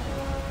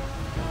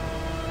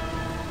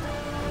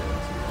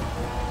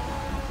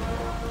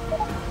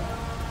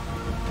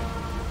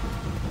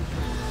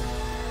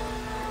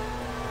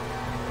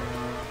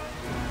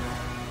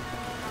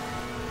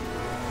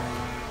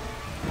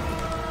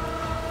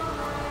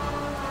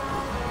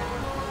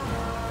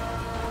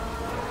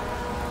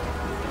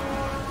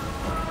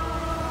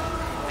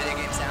 Video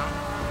game sound?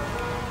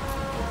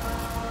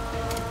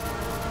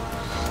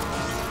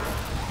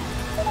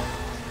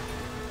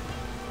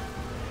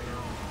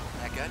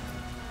 That good?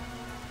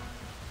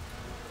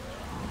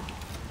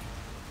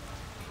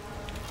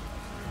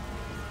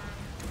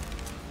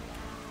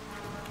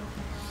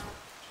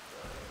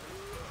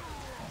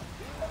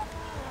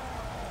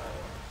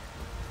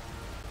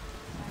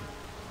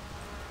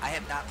 I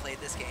have not played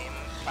this game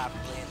probably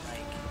in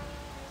like,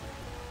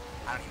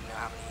 I don't even know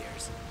how many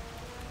years.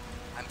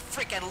 I'm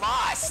freaking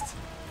lost!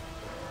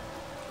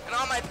 And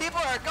all my people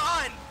are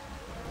gone!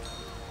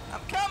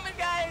 I'm coming,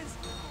 guys!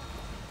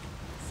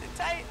 Sit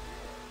tight.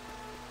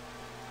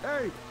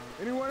 Hey,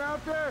 anyone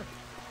out there?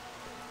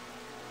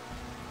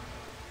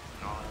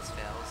 And all else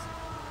fails.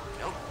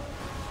 Nope.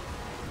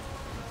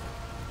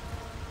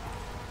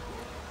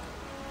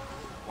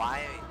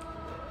 Why? Right.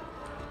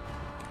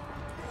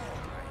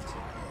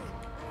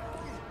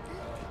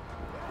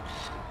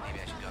 Maybe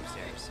I should go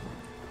upstairs.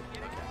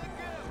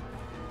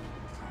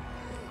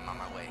 I'm on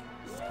my way.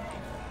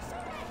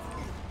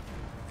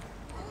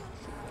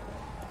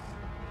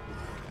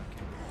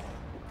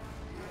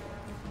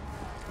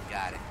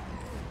 Got it.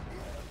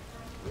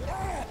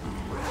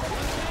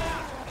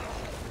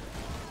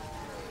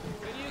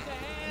 Could use a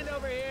hand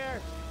over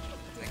here.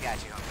 I got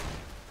you, homie.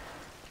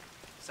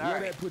 Where Sorry.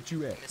 that put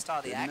you at? Missed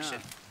all the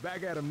action.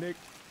 Back at him, Nick.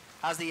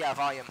 How's the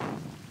volume?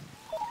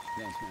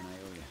 Thanks, man. I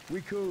owe you.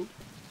 We cool.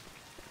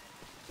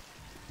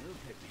 It'll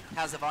pick me up.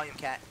 How's the volume,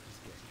 Cat?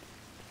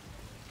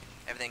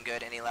 Everything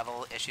good? Any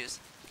level issues?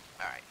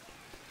 All right.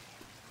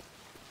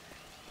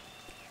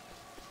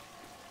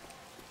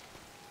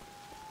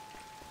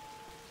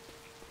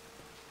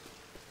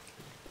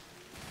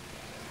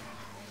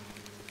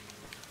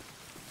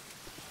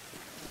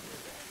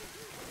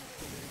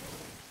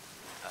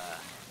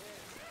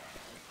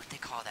 What they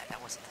call that?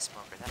 That wasn't the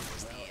smoker. That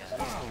was the.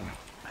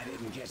 I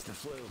didn't catch the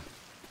flu.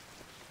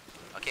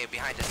 Okay,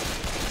 behind us.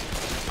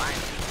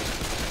 Fine.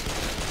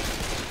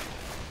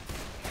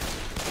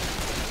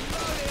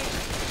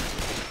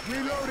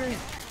 Reloading.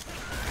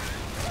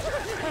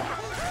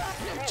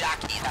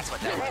 Jockey, that's what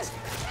that was.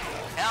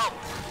 Help!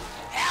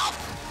 Help!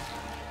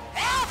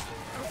 Help!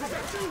 Is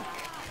that you?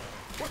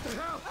 What the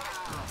hell?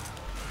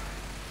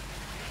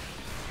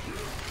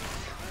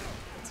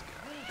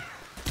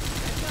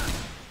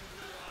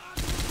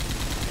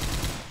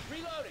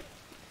 Reloading.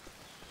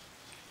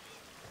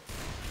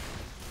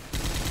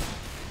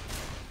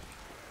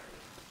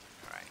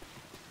 All right.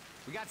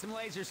 We got got some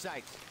laser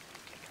sights.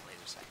 Okay, got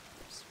laser sight.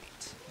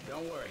 Sweet.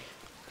 Don't worry.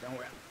 Don't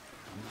worry.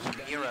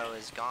 Hero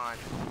is gone.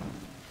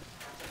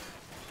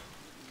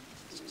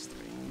 It's just 3.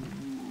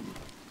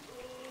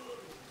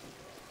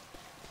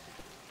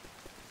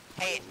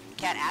 Hey,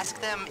 Kat,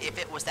 ask them if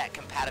it was that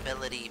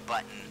compatibility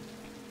button.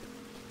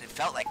 It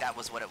felt like that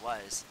was what it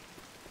was.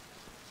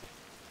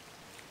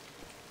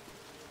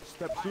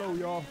 Step slow,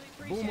 y'all.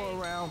 Boomer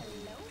around.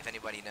 If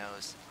anybody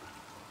knows.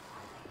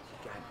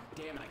 God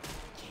damn it, I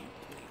can't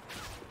believe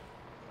it.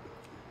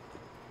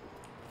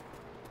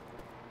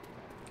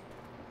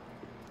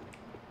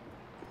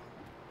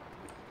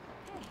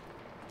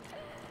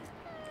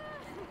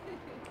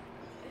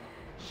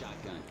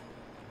 Shotgun.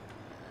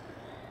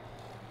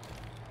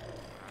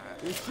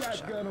 This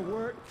shotgun will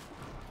work.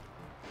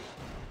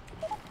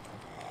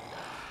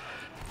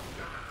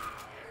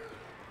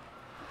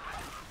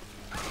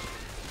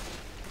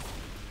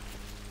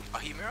 Oh,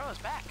 Himuro is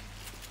back.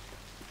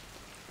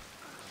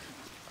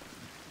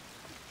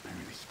 I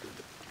really screwed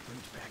the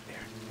boots back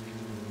there.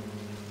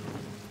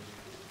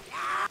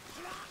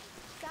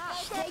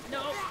 Stop. Take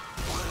no.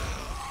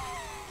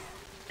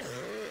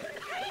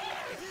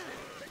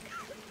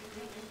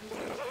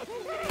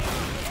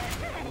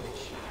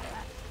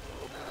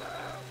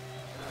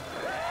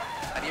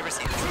 Have you ever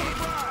seen this game?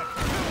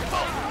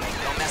 Oh,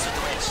 don't mess with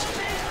the witch.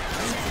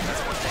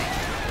 That's one thing.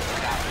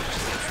 God,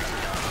 she's gonna freak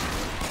me out.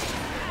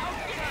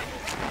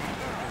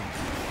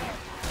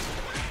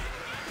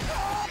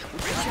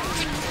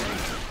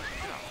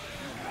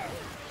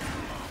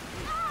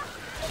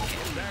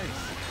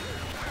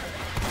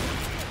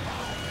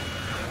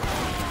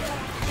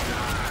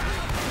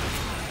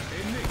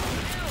 Hey, Nick,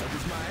 that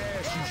was my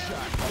ass you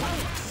shot.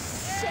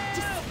 Shit,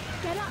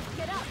 just get up,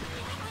 get up.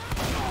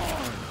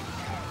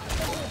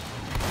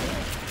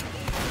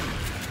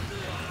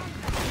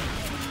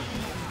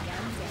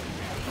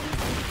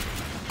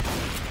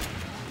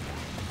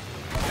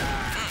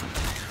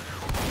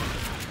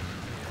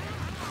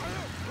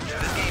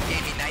 This game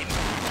gave me nightmares.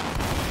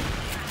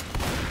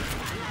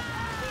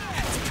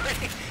 It's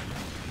pretty.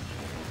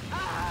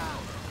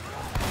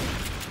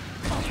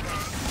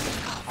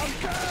 I'm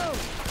down!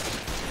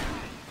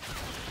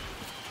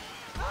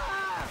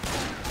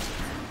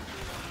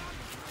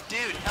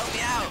 Dude, help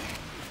me out.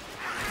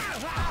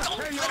 Don't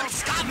let him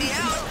stop me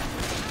out.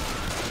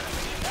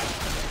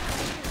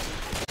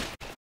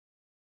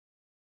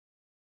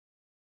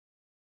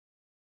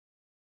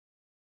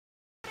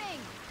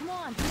 Come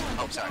on,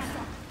 Oh, sorry.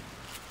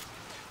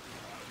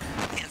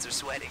 Hands are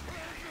sweating.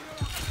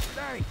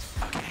 Thanks.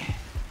 Okay.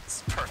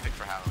 It's perfect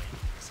for Halloween.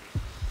 See,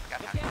 I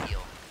got how to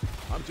heal.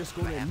 I'm just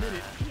gonna admit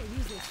it. Here,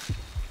 use this.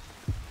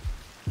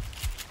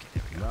 Okay,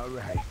 there we go. All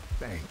right,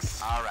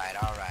 thanks. All right,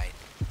 all right.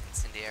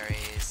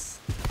 Incendiaries.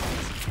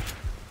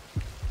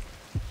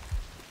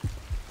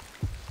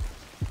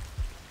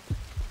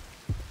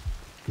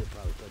 Could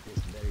probably put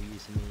this to better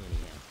use than me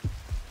anyhow.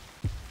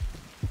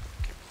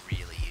 Could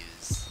really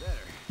use.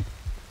 Better.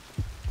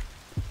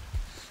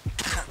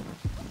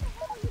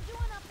 What are you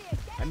doing up there?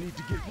 Get I need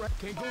to get right.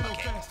 Can't go no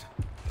Okay. faster.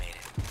 Made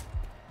it.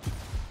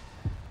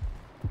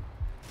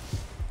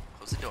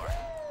 Close the door.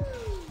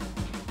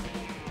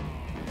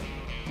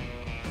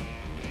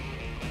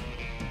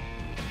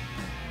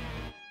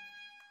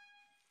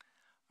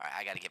 Alright,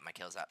 I gotta get my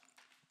kills up.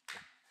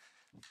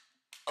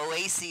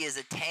 Oasis is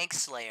a tank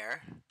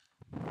slayer.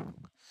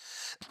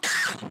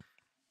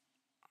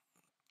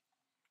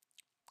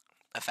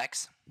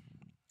 Effects?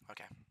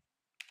 Okay.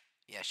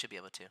 Yeah, I should be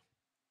able to.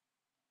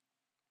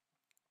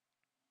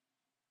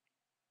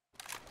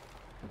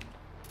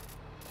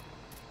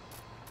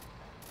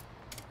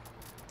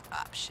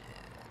 Options.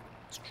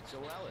 So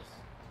Ellis.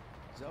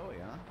 Zoe,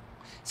 huh?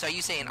 So are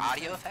you saying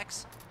audio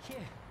effects? Yeah,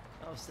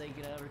 I was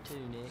thinking of her too,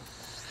 Nick.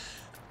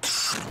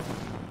 She is.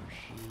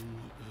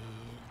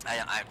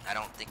 I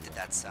don't think that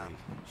that's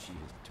She is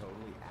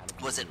totally out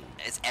of was it? the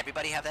league. Does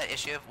everybody have that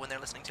issue when they're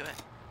listening to it? I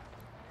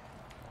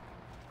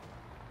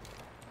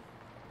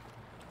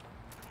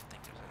don't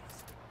think there's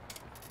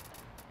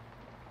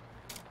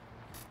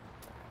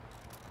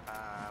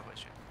a.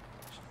 What's your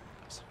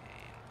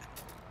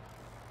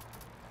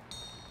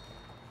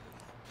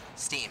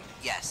Steam?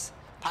 Yes.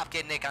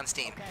 Popkid Nick on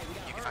Steam. Okay, we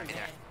gotta You can hurry, find me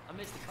there. man. I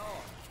missed the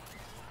call.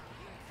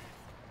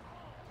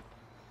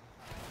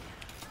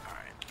 All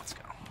right, let's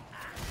go.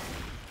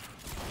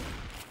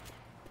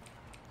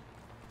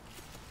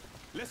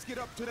 Let's get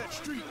up to that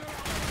street.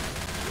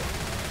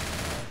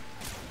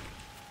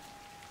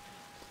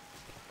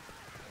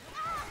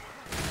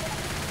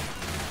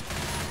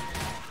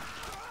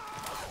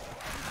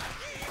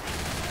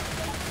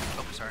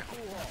 Oh, sorry.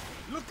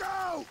 Look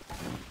out!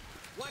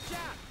 Watch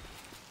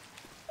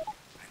out!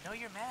 I know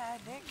you're mad,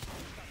 Nick.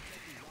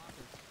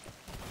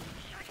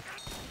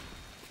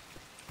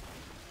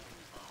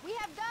 We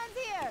have guns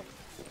here.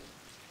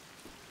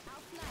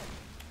 I'll snipe.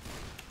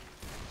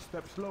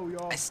 Step slow,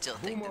 y'all. I still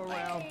think Boomer that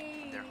like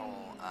around. their whole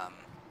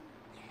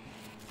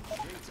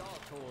Streets all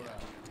tore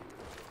up.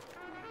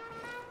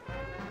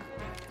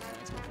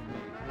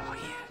 oh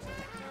yeah.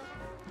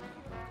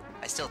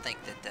 I still think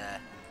that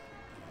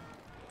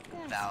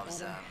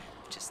Valve's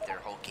just their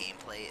whole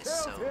gameplay is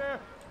so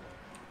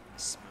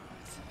smooth.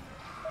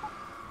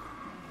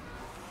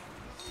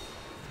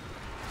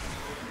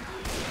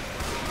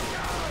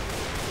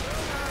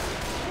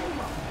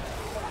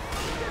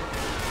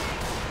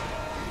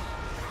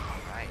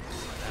 Alright.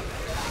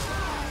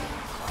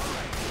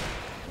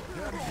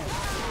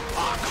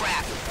 Oh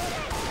crap!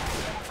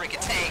 Freaking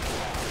tank!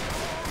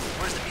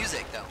 Where's the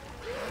music though?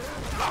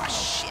 Oh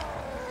shit!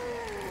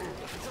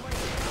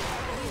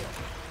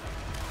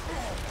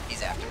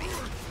 He's after me.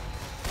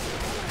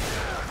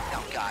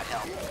 Oh god,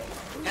 help.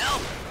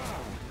 Help!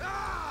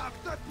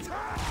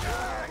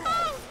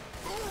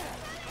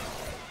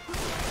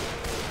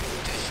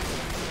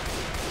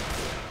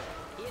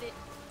 Hit it.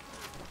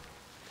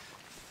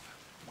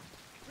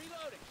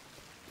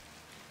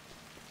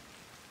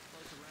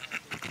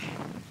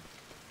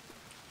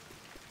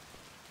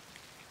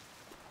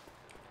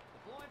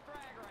 Deploying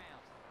frag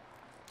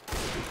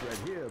rounds. This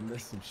right here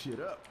messed some shit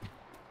up.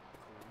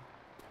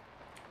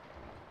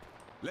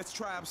 Let's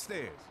try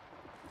upstairs.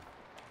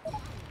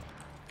 Nice.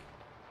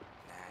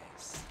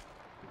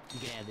 You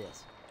can have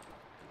this.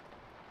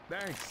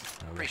 Thanks.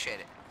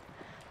 Appreciate it.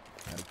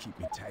 That'll keep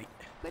me tight.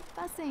 Quit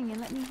fussing and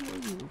let me hear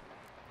you.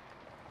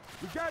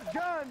 We got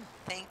guns.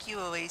 Thank you,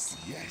 Oasis.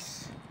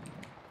 Yes.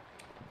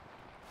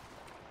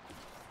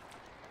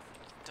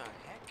 The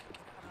heck?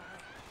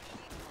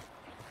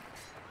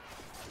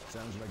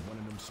 Sounds like one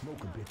of them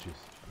smoker bitches.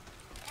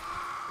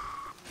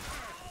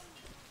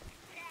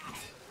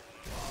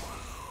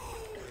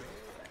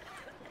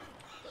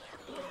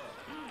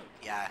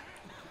 Yeah.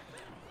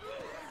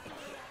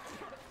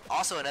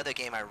 Also, another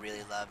game I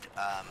really loved,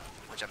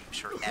 which I'm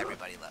sure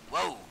everybody loved.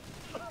 Whoa!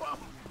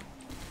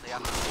 Yeah.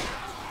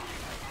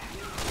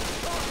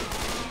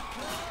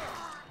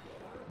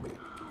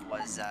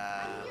 Was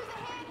That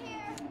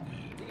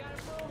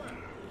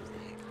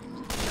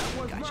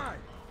one's Gotcha. mine.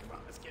 Come on,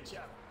 let's get you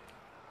up.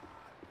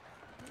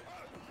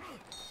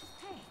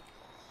 Hey,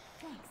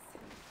 thanks.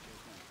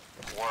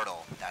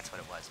 Portal. That's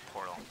what it was.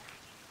 Portal.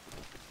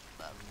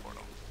 Love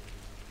Portal.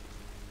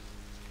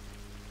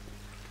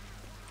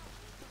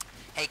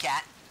 Hey,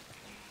 Kat.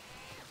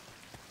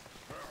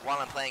 While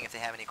I'm playing, if they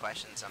have any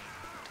questions, I'm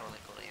totally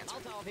cool to answer.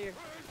 Molotov here.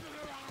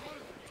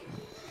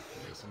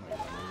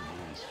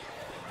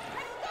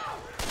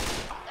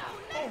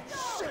 Oh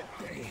shit!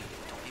 Damn.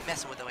 Don't be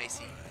messing with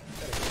OAC.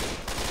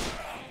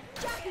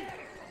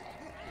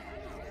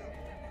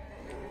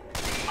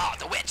 Oh,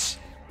 the witch!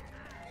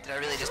 Did I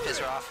really just piss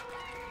her off?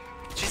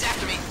 She's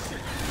after me! So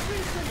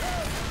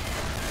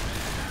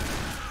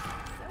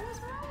what's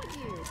wrong with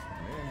you?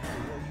 Man, how the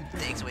hell you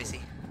think? Thanks, OAC.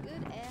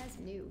 Good as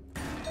new.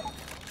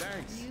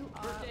 Thanks. You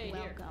are Birthday here.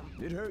 welcome.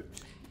 It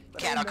hurts.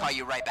 Kat, I'll call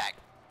you right back.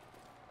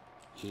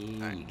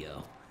 Here you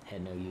go.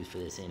 Had no use for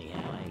this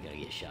anyhow. I ain't gonna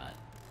get shot.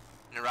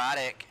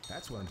 Neurotic.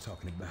 That's what I'm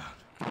talking about.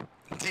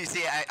 Do you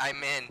see?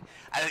 I'm in.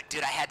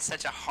 Dude, I had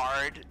such a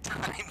hard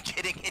time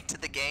getting into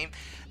the game.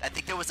 I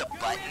think there was a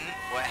button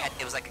where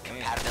it was like a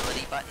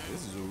compatibility button.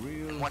 This is a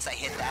real. And once I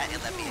hit that,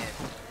 it let me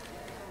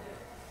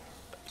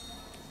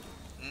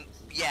in.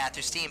 Yeah,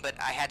 through Steam, but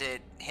I had to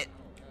hit.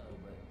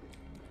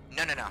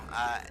 No.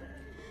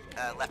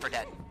 Left 4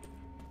 Dead.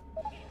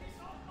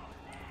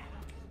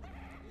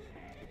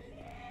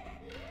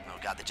 Oh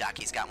god, the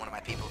jockey's got one of my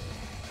people.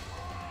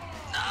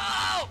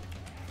 No!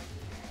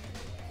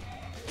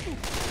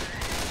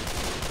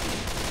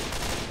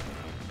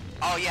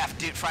 Oh yeah,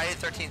 dude, Friday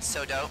the 13th is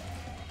so dope.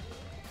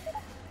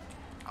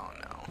 Oh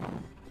no.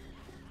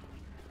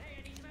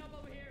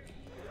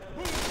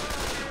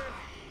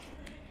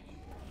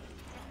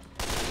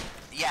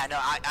 Yeah, no,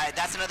 I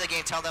that's another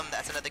game. Tell them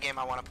that's another game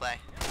I want to play.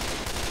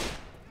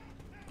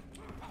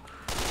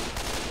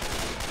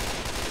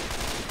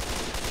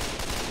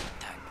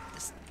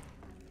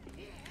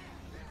 Maybe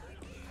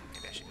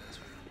I should go this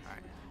way.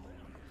 Alright.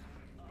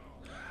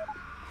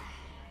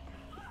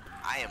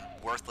 I am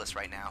worthless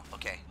right now.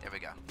 Okay, there we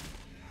go.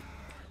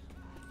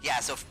 Yeah,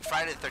 so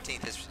Friday the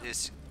 13th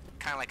is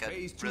kind of like a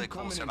Phase 2 really cool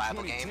coming in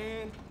survival game.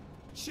 2010.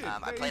 Shit,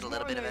 I played a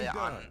little bit of it ain't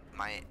on done.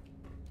 my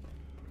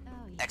Oh,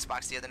 yeah.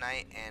 Xbox the other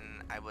night, and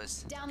I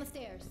was Down the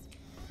stairs.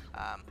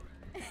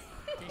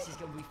 This is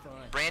gonna be fun.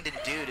 Brandon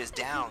Dude is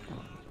down.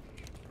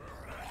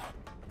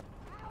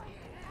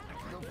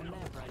 Go for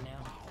nap right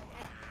now.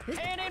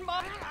 Hand in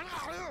my.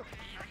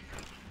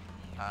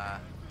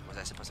 Was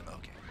I supposed to?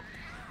 Okay.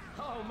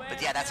 Oh man.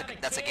 But yeah, that's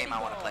a game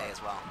I want to play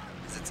as well,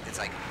 because it's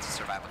like it's a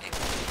survival game.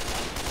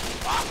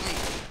 Ah,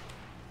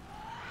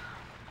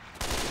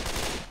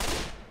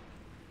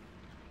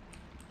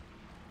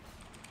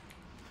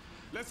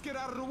 Let's get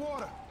out of the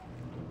water.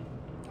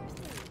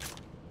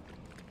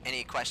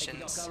 Any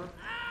questions,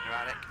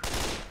 Neurotic?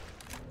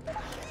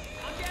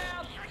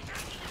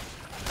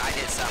 I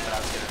did some, but I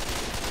was gonna.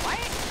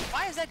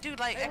 Why is that dude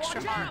like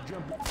extra hard?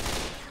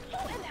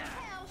 What the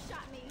hell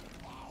shot me?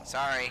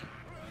 Sorry.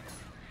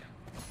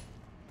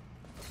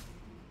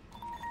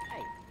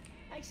 Hey,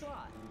 thanks a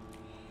lot.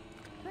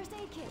 First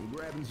aid kit. I'm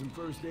grabbing some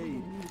first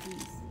aid.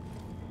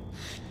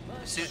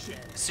 Susie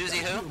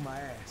who? Kill my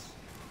ass.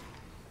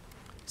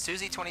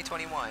 Susie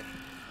 2021.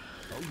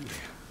 Oh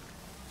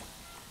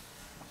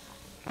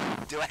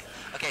yeah. Do I?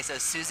 Okay, so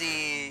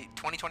Susie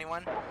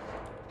 2021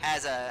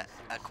 has a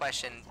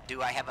question.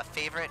 Do I have a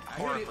favorite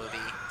horror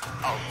movie?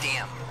 Oh,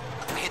 damn.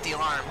 I hit the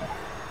alarm.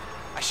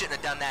 I shouldn't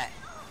have done that.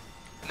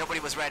 Nobody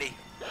was ready.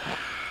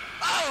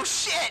 Oh,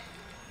 shit!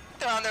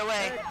 They're on their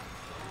way.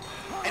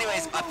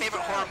 Anyways, a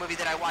favorite horror movie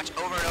that I watch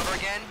over and over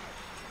again.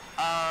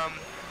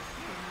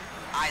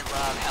 I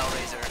love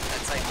Hellraiser.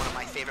 That's like one of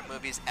my favorite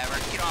movies ever.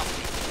 Get off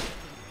me.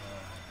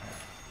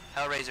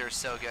 Hellraiser is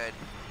so good.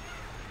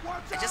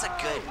 It's just a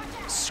good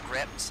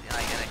script,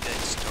 like, and a good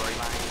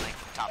storyline, like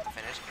from top to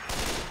finish.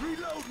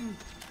 Reloading.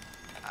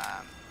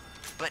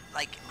 But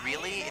like,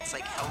 really, it's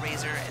like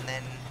Hellraiser, and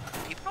then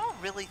people don't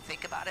really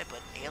think about it,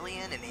 but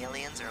Alien and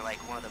Aliens are like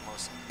one of the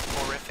most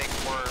horrific,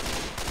 horror,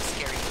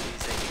 scary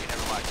movies that you can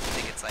ever watch. I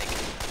think it's like,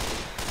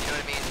 you know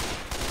what I mean?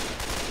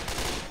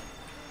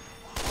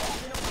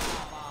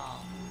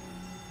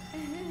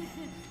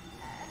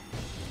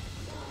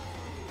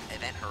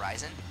 Event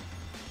Horizon.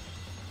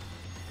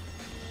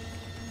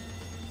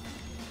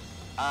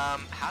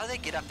 How do they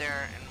get up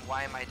there, and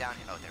why am I down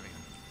here? Oh, there we go.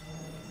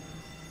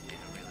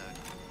 Didn't reload.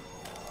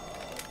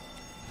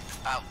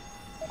 Oh.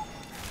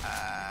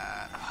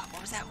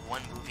 What was that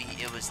one movie?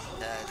 It was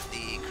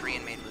the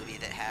Korean-made movie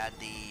that had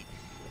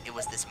it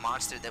was this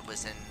monster that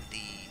was in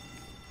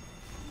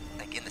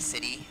like in the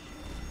city.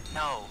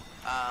 No.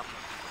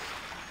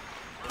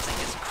 It was like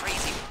this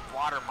crazy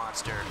water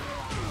monster.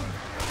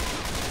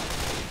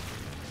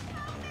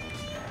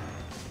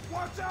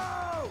 Watch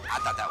out! I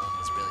thought that one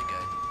was really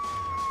good.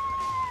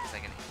 It's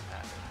like an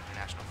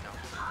international film.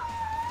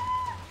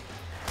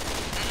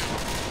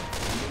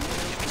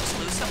 Did we just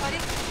lose somebody?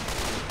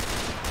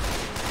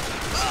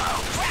 Oh,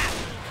 crap!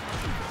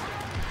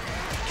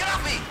 Get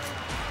off me!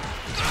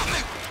 Get off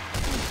me!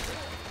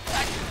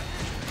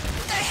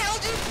 What the hell,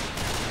 dude?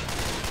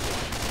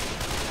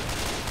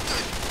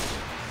 Good.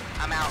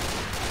 I'm out.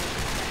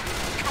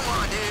 Come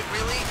on, dude,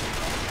 really?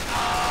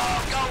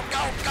 Oh, go,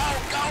 go, go,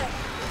 go!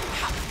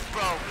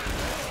 Bro,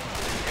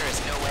 there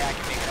is no way I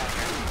can make it out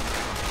here.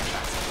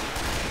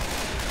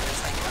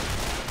 There's like an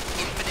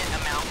infinite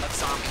amount of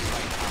zombies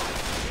right now.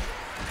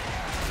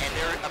 And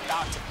they're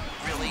about to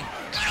really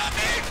get on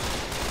me!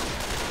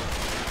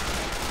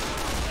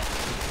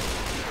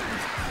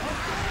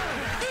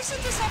 They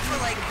set this up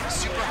for like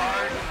super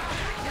hard.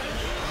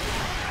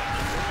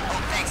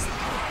 Oh, thanks.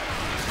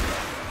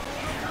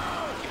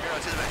 Keep your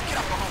nose to the back. Get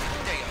up, go home.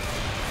 There you go.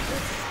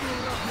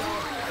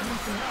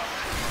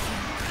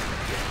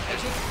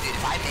 Dude,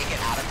 if I make it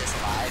out of this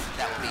alive,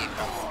 that would be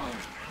incredible.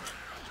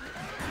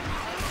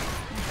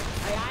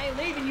 Hey, I ain't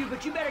leaving you,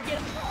 but you better get...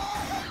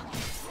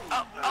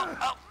 Oh, oh,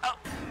 oh, oh.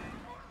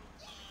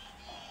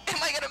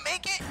 Am I gonna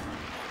make it?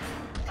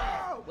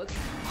 What?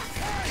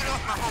 Get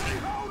off my homie.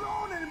 Hold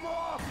on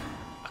anymore.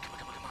 Oh,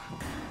 come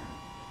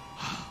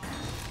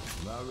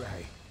on. All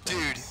right.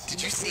 Dude,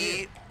 did you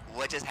see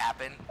what just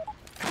happened?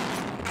 All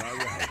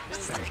right.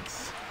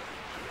 Thanks.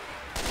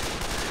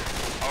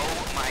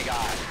 Oh my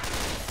god.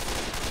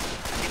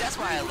 I mean, that's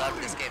why I love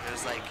this game.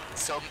 There's like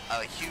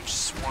a huge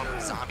swarm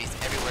of zombies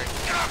everywhere.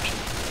 Get off me!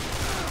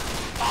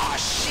 Aw,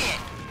 shit!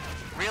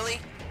 Really?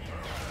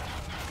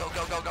 Go,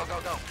 go, go, go,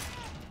 go, go.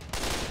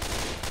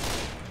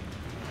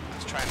 I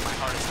was trying my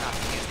hardest not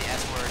to use the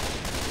S word.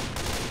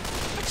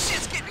 But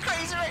shit's getting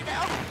crazy right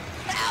now.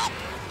 Help!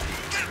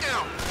 Get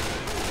down!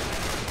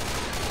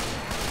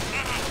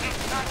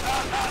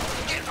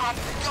 Get off!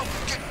 Go!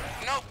 Get!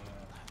 Nope!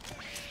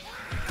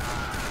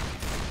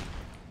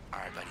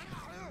 Alright, buddy.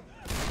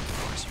 Of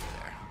course you were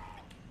there.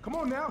 Come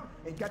on now.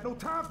 Ain't got no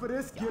time for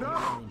this. Get up.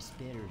 Them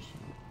spitters.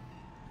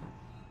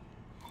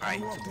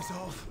 Alright. Walk this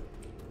off.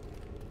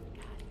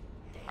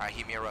 Alright,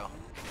 Humiro.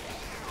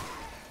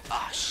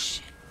 Oh,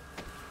 shit.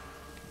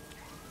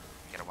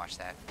 Gotta watch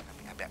that. I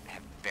mean, I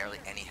have barely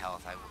any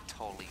health. I will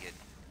totally get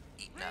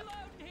eaten up.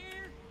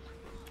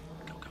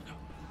 Go, go, go.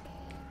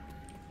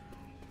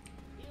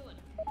 Healing.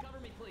 Cover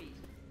me, please.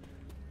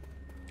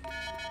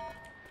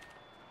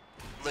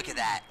 Look at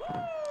that.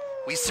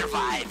 We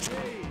survived.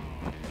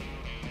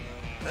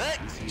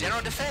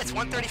 General defense,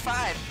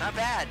 135. Not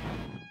bad.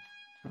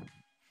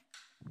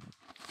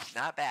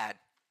 Not bad.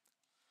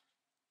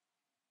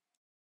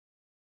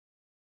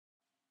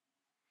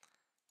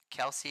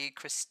 Kelsey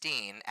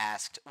Christine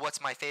asked,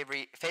 "What's my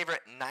favorite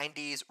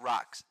 90s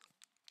rocks?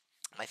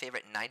 My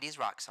favorite 90s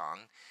rock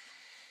song."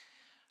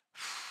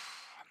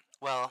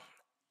 Well,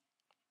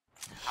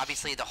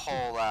 obviously the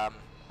whole I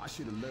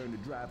should have learned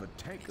to drive a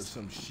tank or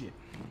some shit.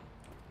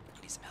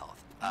 I need some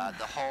health.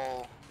 The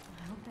whole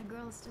I hope that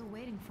girl is still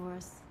waiting for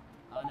us.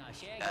 Oh, no,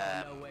 she ain't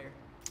going nowhere.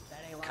 That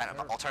ain't like kind of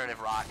her. alternative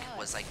rock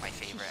was like my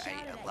favorite. She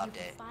shouted I at loved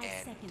you it, for 5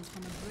 and seconds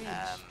from a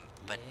bridge.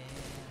 but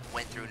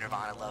went through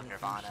Nirvana, loved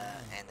Nirvana,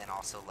 and then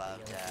also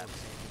loved.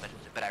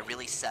 But I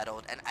really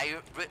settled, and I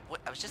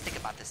was just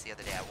thinking about this the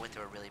other day. I went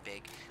through a really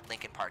big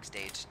Linkin Park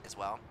stage as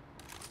well,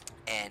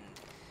 and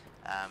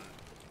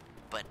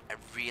but I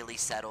really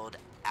settled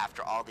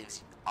after all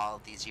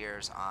of these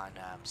years on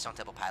Stone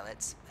Temple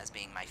Pilots as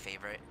being my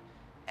favorite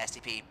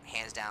SDP,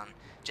 hands down,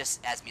 just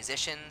as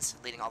musicians,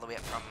 leading all the way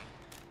up from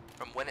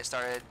when it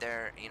started,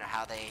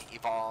 how they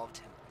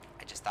evolved.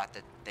 I just thought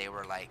that they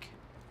were like,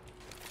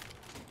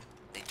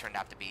 they turned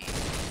out to be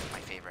my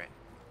favorite.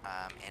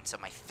 And so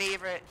my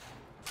favorite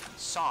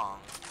song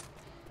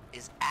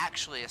is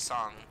actually a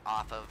song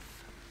off of,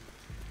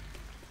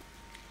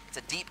 it's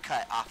a deep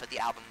cut off of the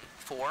album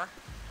 4,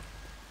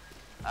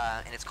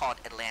 and it's called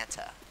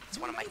Atlanta. It's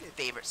one of my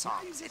favorite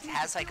songs. It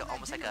has like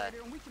almost like a,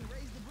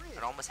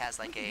 it almost has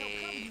like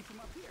a,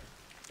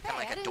 kind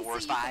of like a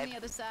Doors vibe.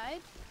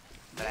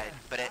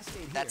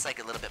 That's like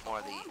a little bit more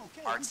of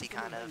the artsy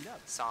kind of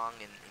song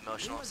and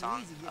emotional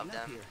song of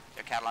them,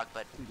 their catalog.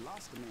 But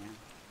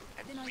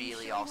I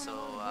really also,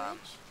 I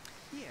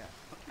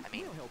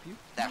mean,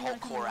 that whole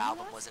core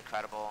album was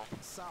incredible.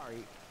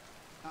 Sorry,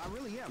 I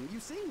really am. You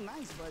seem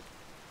nice, but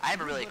I have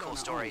a really cool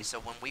story. So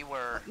when we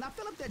were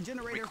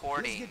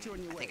recording, I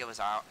think it was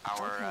our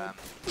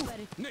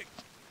Nick,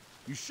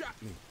 you shot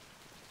me.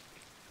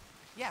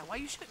 yeah, why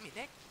you shooting me,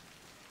 Nick?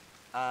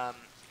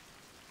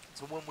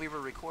 So when we were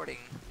recording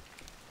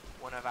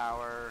one of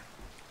our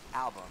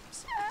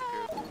albums,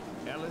 the group,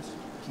 Ellis,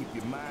 keep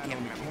your I mind can't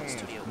on the remember what can,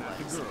 studio it not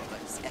the was, girl. but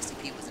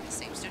SDP was in the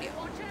same studio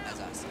as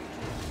us,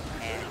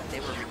 and they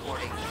were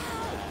recording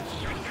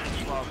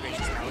 12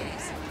 Gracious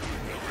Melodies.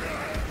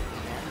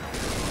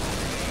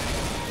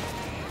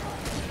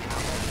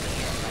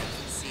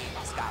 See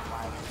Scott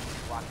Weiland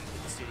walking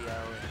through the studio,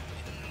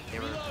 and they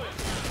were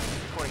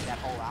recording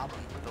that whole album,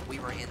 but we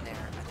were in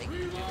there, I think,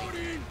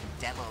 doing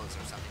demos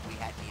or something. We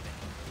hadn't even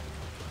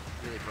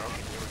really broken.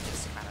 We were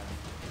just kind of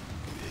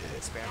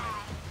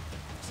experimenting.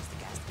 This is the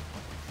gas tank.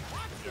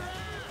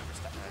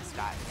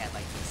 Scott had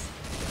like this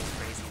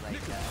crazy like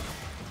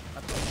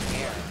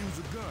hair. Use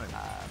a gun.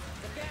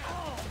 Pink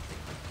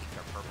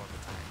or purple at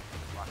the time.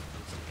 Walking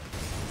through the studio.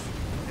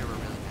 They were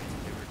really nice.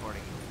 They were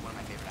recording one of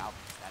my favorite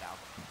albums. That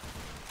album.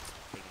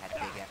 They had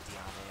Big Empty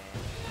on it.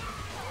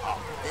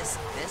 Oh,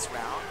 this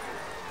round,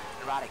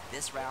 Neurotic.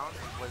 This round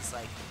was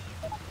like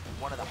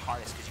one of the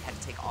hardest because you had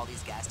to take all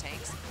these gas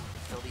tanks,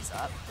 fill these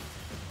up.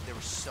 They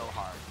were so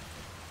hard.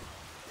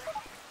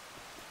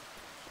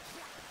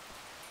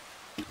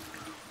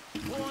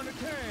 Pour in the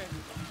can.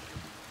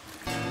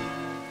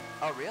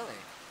 Oh, really?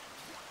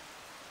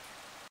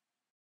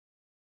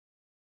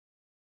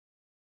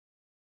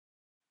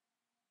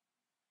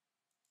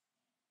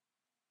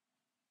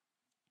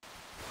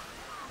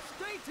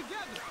 Stay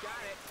together.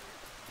 Got it.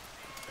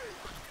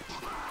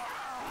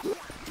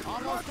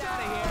 Almost out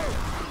of here.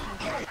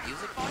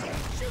 Music volume?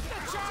 Shoot the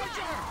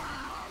charger.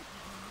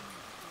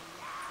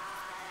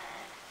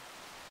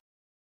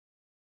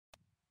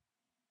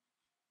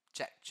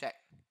 Check.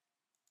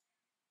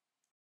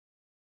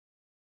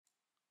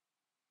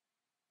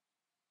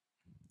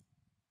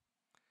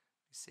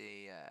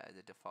 See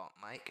the default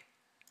mic.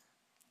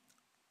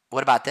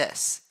 What about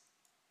this?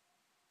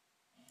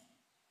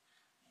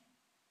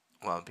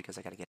 Well, because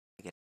I gotta get.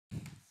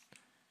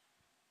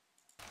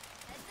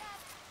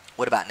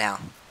 What about now?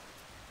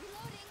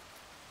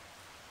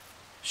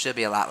 Should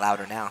be a lot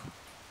louder now.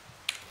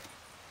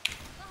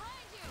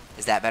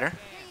 Is that better?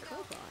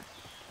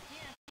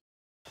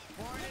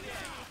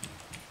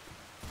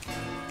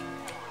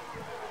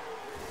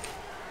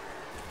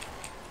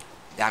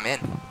 Yeah, I'm in.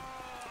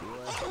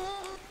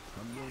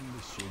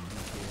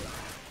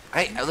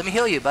 Hey, let me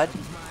heal you, bud.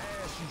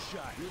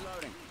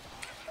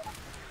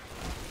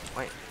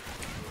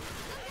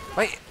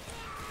 Wait.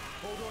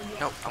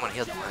 No, I want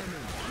to heal you.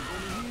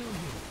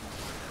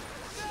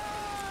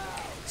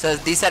 So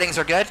these settings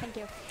are good? Thank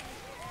you.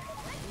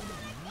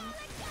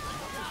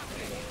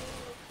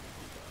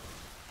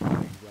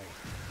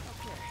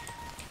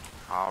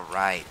 All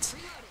right.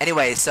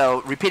 Anyway,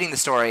 so repeating the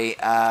story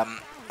and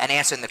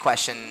answering the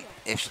question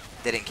if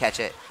they didn't catch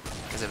it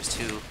because it was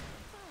too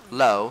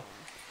low.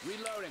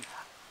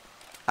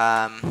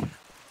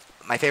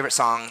 My favorite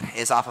song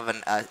is off of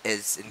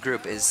is in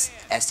group is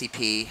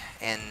STP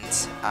and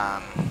hold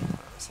on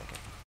a second.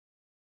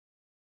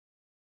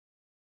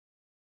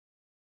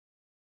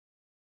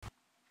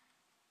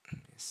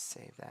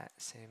 Save that.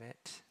 Save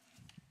it.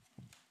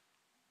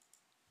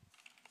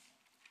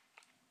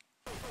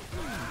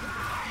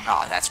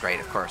 Oh, that's great.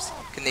 Of course.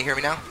 Can they hear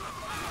me now?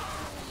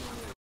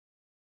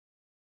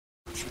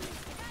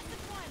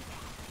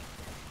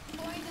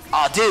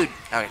 Oh, dude.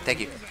 Okay, thank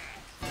you.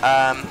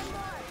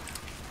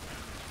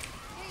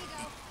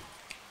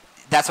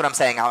 That's what I'm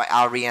saying.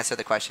 I'll re-answer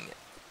the question.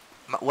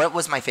 What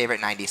was my favorite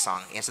 90s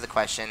song? Answer the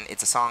question.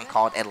 It's a song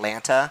called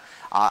Atlanta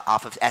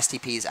off of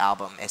STP's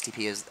album.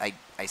 STP is, I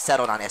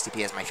settled on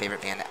STP as my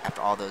favorite band after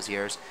all those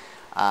years.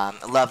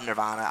 Love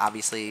Nirvana,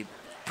 obviously.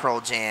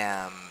 Pearl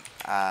Jam,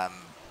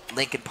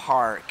 Linkin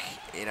Park,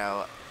 you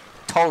know,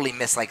 totally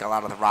miss like a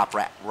lot of the rock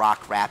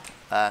rap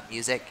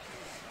music.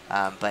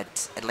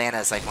 But Atlanta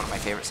is like one of my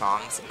favorite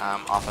songs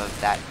off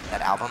of that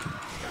album.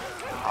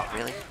 Oh,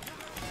 really?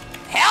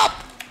 Help!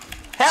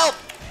 Help!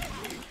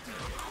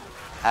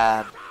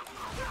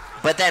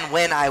 But then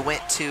when I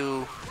went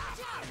to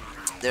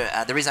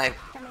the reason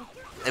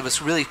it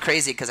was really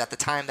crazy because at the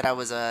time that I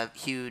was a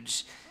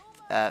huge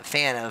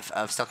fan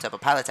of Stone Temple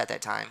Pilots at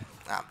that time.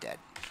 Oh, I'm dead.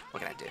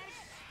 What can I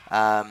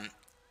do?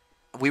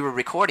 We were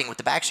recording with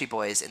the Backstreet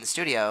Boys in the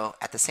studio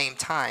at the same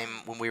time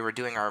when we were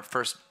doing our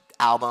first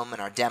album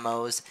and our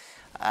demos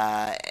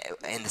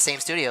in the same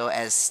studio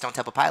as Stone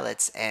Temple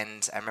Pilots.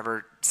 And I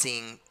remember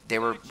seeing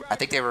I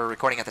think they were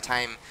recording at the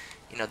time,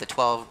 the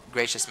 12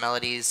 Gracious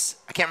Melodies.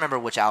 I can't remember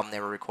which album they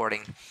were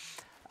recording,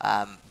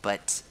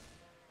 but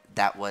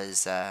that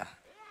was it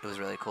was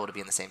really cool to be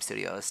in the same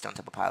studio as Stone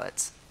Temple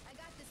Pilots. I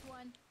got this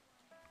one.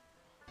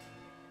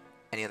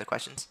 Any other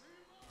questions?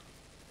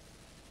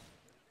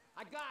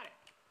 I got it.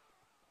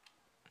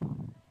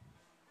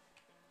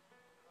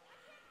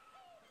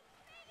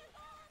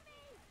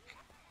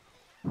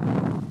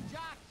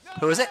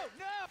 Who is it?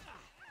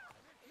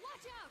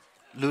 Watch out!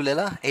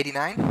 Lulilla,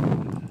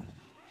 89.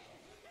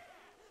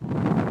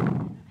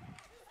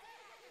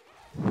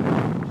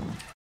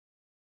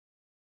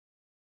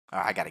 Oh,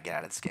 I gotta get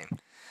out of this game.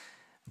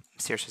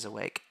 Saoirse's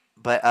awake.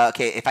 But,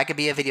 okay, if I could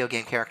be a video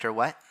game character,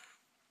 what?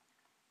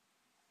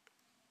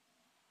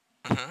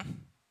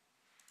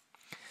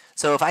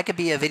 So if I could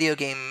be a video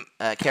game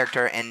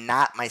character and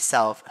not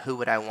myself, who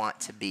would I want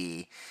to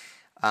be?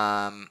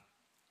 I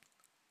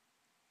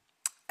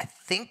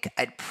think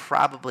I'd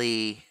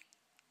probably...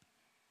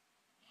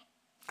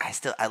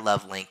 I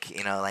love Link.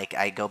 Like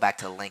I go back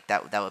to Link.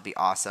 That would be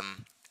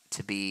awesome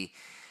to be,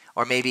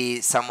 or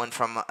maybe someone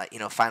from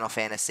Final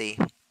Fantasy,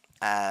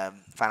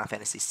 Final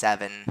Fantasy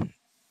VII.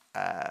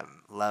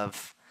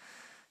 Love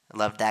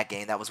that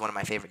game. That was one of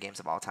my favorite games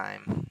of all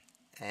time.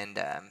 And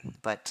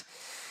but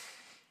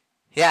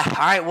yeah.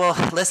 All right. Well,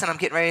 listen. I'm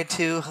getting ready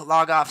to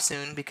log off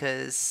soon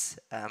because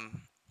I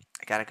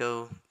gotta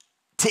go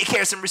take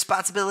care of some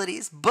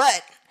responsibilities.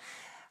 But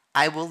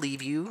I will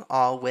leave you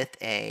all with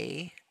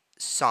a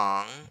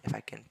song, if I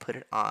can put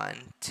it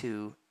on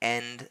to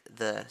end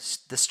the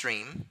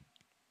stream.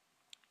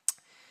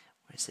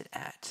 Where is it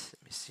at?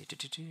 Let me see.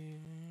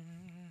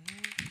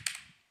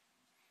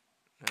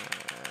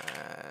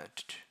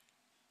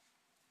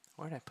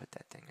 Where did I put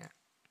that thing at?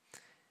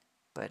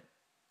 But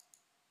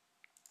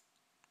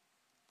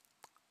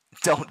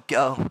don't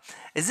go.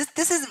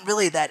 This isn't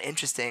really that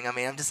interesting. I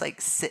mean, I'm just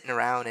like sitting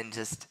around and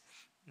just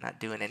not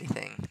doing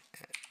anything.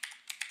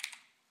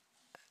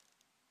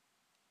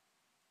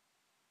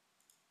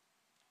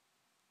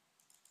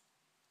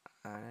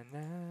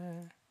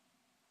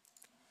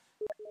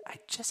 I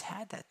just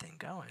had that thing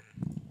going.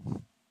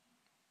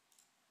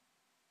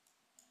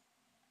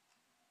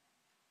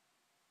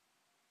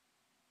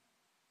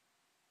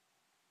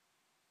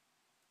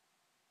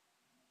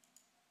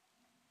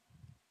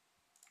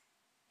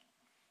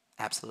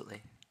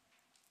 Absolutely.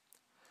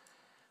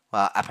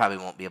 Well, I probably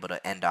won't be able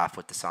to end off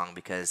with the song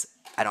because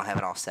I don't have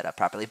it all set up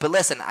properly. But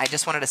listen, I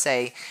just wanted to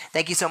say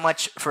thank you so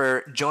much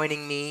for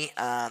joining me.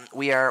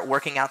 We are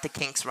working out the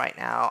kinks right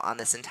now on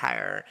this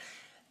entire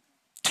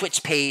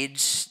Twitch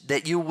page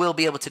that you will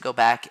be able to go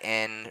back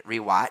and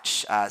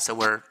rewatch. So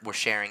we're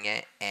sharing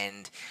it,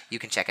 and you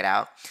can check it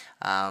out.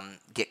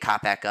 Get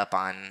caught back up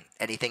on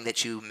anything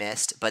that you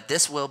missed. But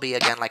this will be,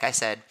 again, like I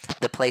said,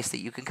 the place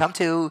that you can come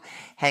to,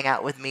 hang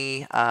out with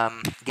me,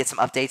 get some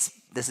updates.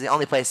 This is the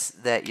only place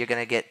that you're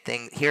gonna get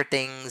hear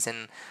things,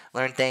 and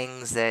learn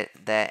things and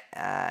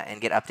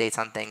get updates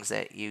on things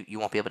that you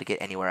won't be able to get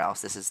anywhere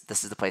else. This is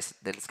the place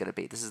that it's gonna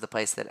be. This is the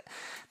place that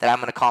I'm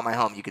gonna call my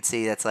home. You can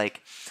see that's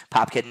like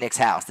Pop Kid Nick's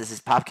house. This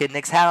is Pop Kid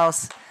Nick's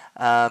house.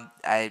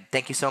 I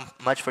thank you so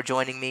much for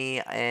joining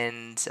me,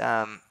 and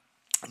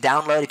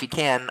download if you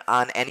can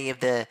on any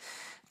of the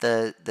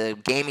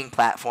gaming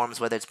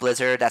platforms, whether it's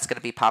Blizzard, that's going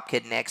to be Pop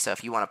Kid Nick. So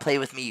if you want to play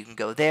with me, you can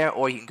go there,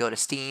 or you can go to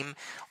Steam,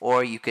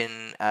 or you can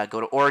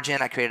go to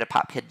Origin. I created a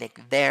Pop Kid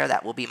Nick there.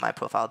 That will be my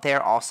profile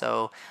there.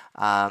 Also,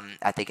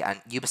 I think on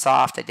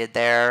Ubisoft I did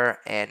there,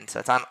 and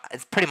so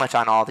it's pretty much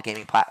on all the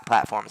gaming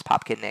platforms.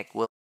 Pop Kid Nick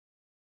will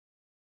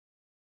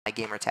my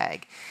gamer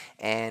tag,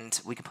 and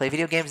we can play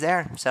video games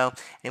there. So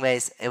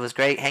anyways, it was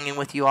great hanging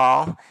with you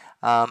all.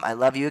 I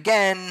love you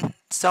again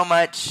so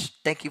much.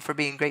 Thank you for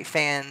being great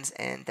fans,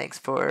 and thanks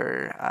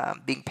for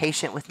being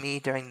patient with me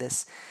during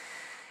this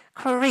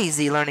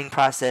crazy learning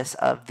process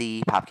of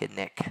the Pop Kid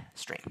Nick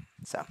stream.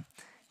 So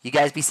you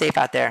guys be safe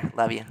out there.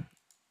 Love you.